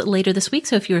begins later this week.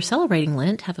 So if you're celebrating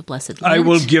Lent, have a blessed Lent. I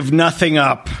will give nothing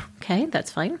up. Okay.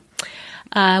 That's fine.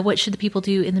 What should the people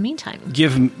do in the meantime?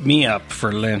 Give me up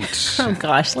for Lent. Oh,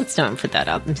 gosh. Let's don't put that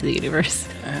out into the universe.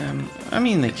 I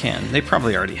mean, they can. They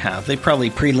probably already have. They probably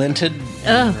pre-Lented.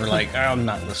 Oh. They're like, I'm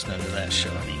not listening to that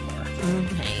show anymore.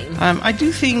 Okay. I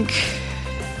do think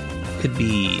it'd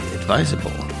be advisable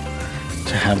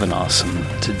to have an awesome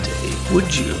today.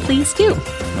 Would you? Please do.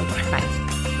 Bye-bye. Bye.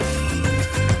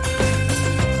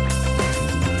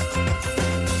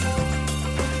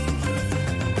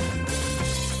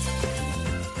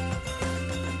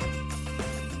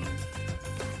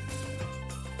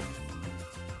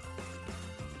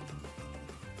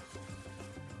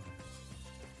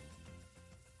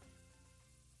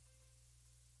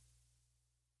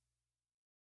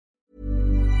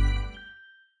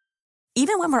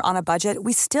 Even when we're on a budget,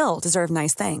 we still deserve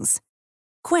nice things.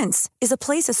 Quince is a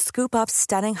place to scoop up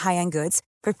stunning high-end goods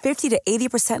for 50 to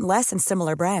 80% less than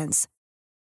similar brands.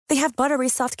 They have buttery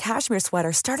soft cashmere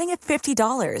sweaters starting at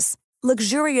 $50,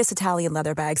 luxurious Italian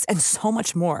leather bags, and so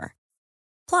much more.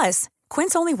 Plus,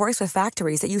 Quince only works with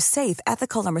factories that use safe,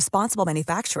 ethical, and responsible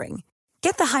manufacturing.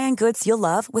 Get the high-end goods you'll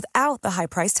love without the high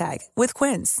price tag with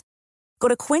Quince. Go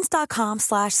to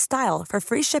quince.com/style for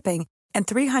free shipping and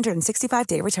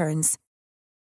 365-day returns.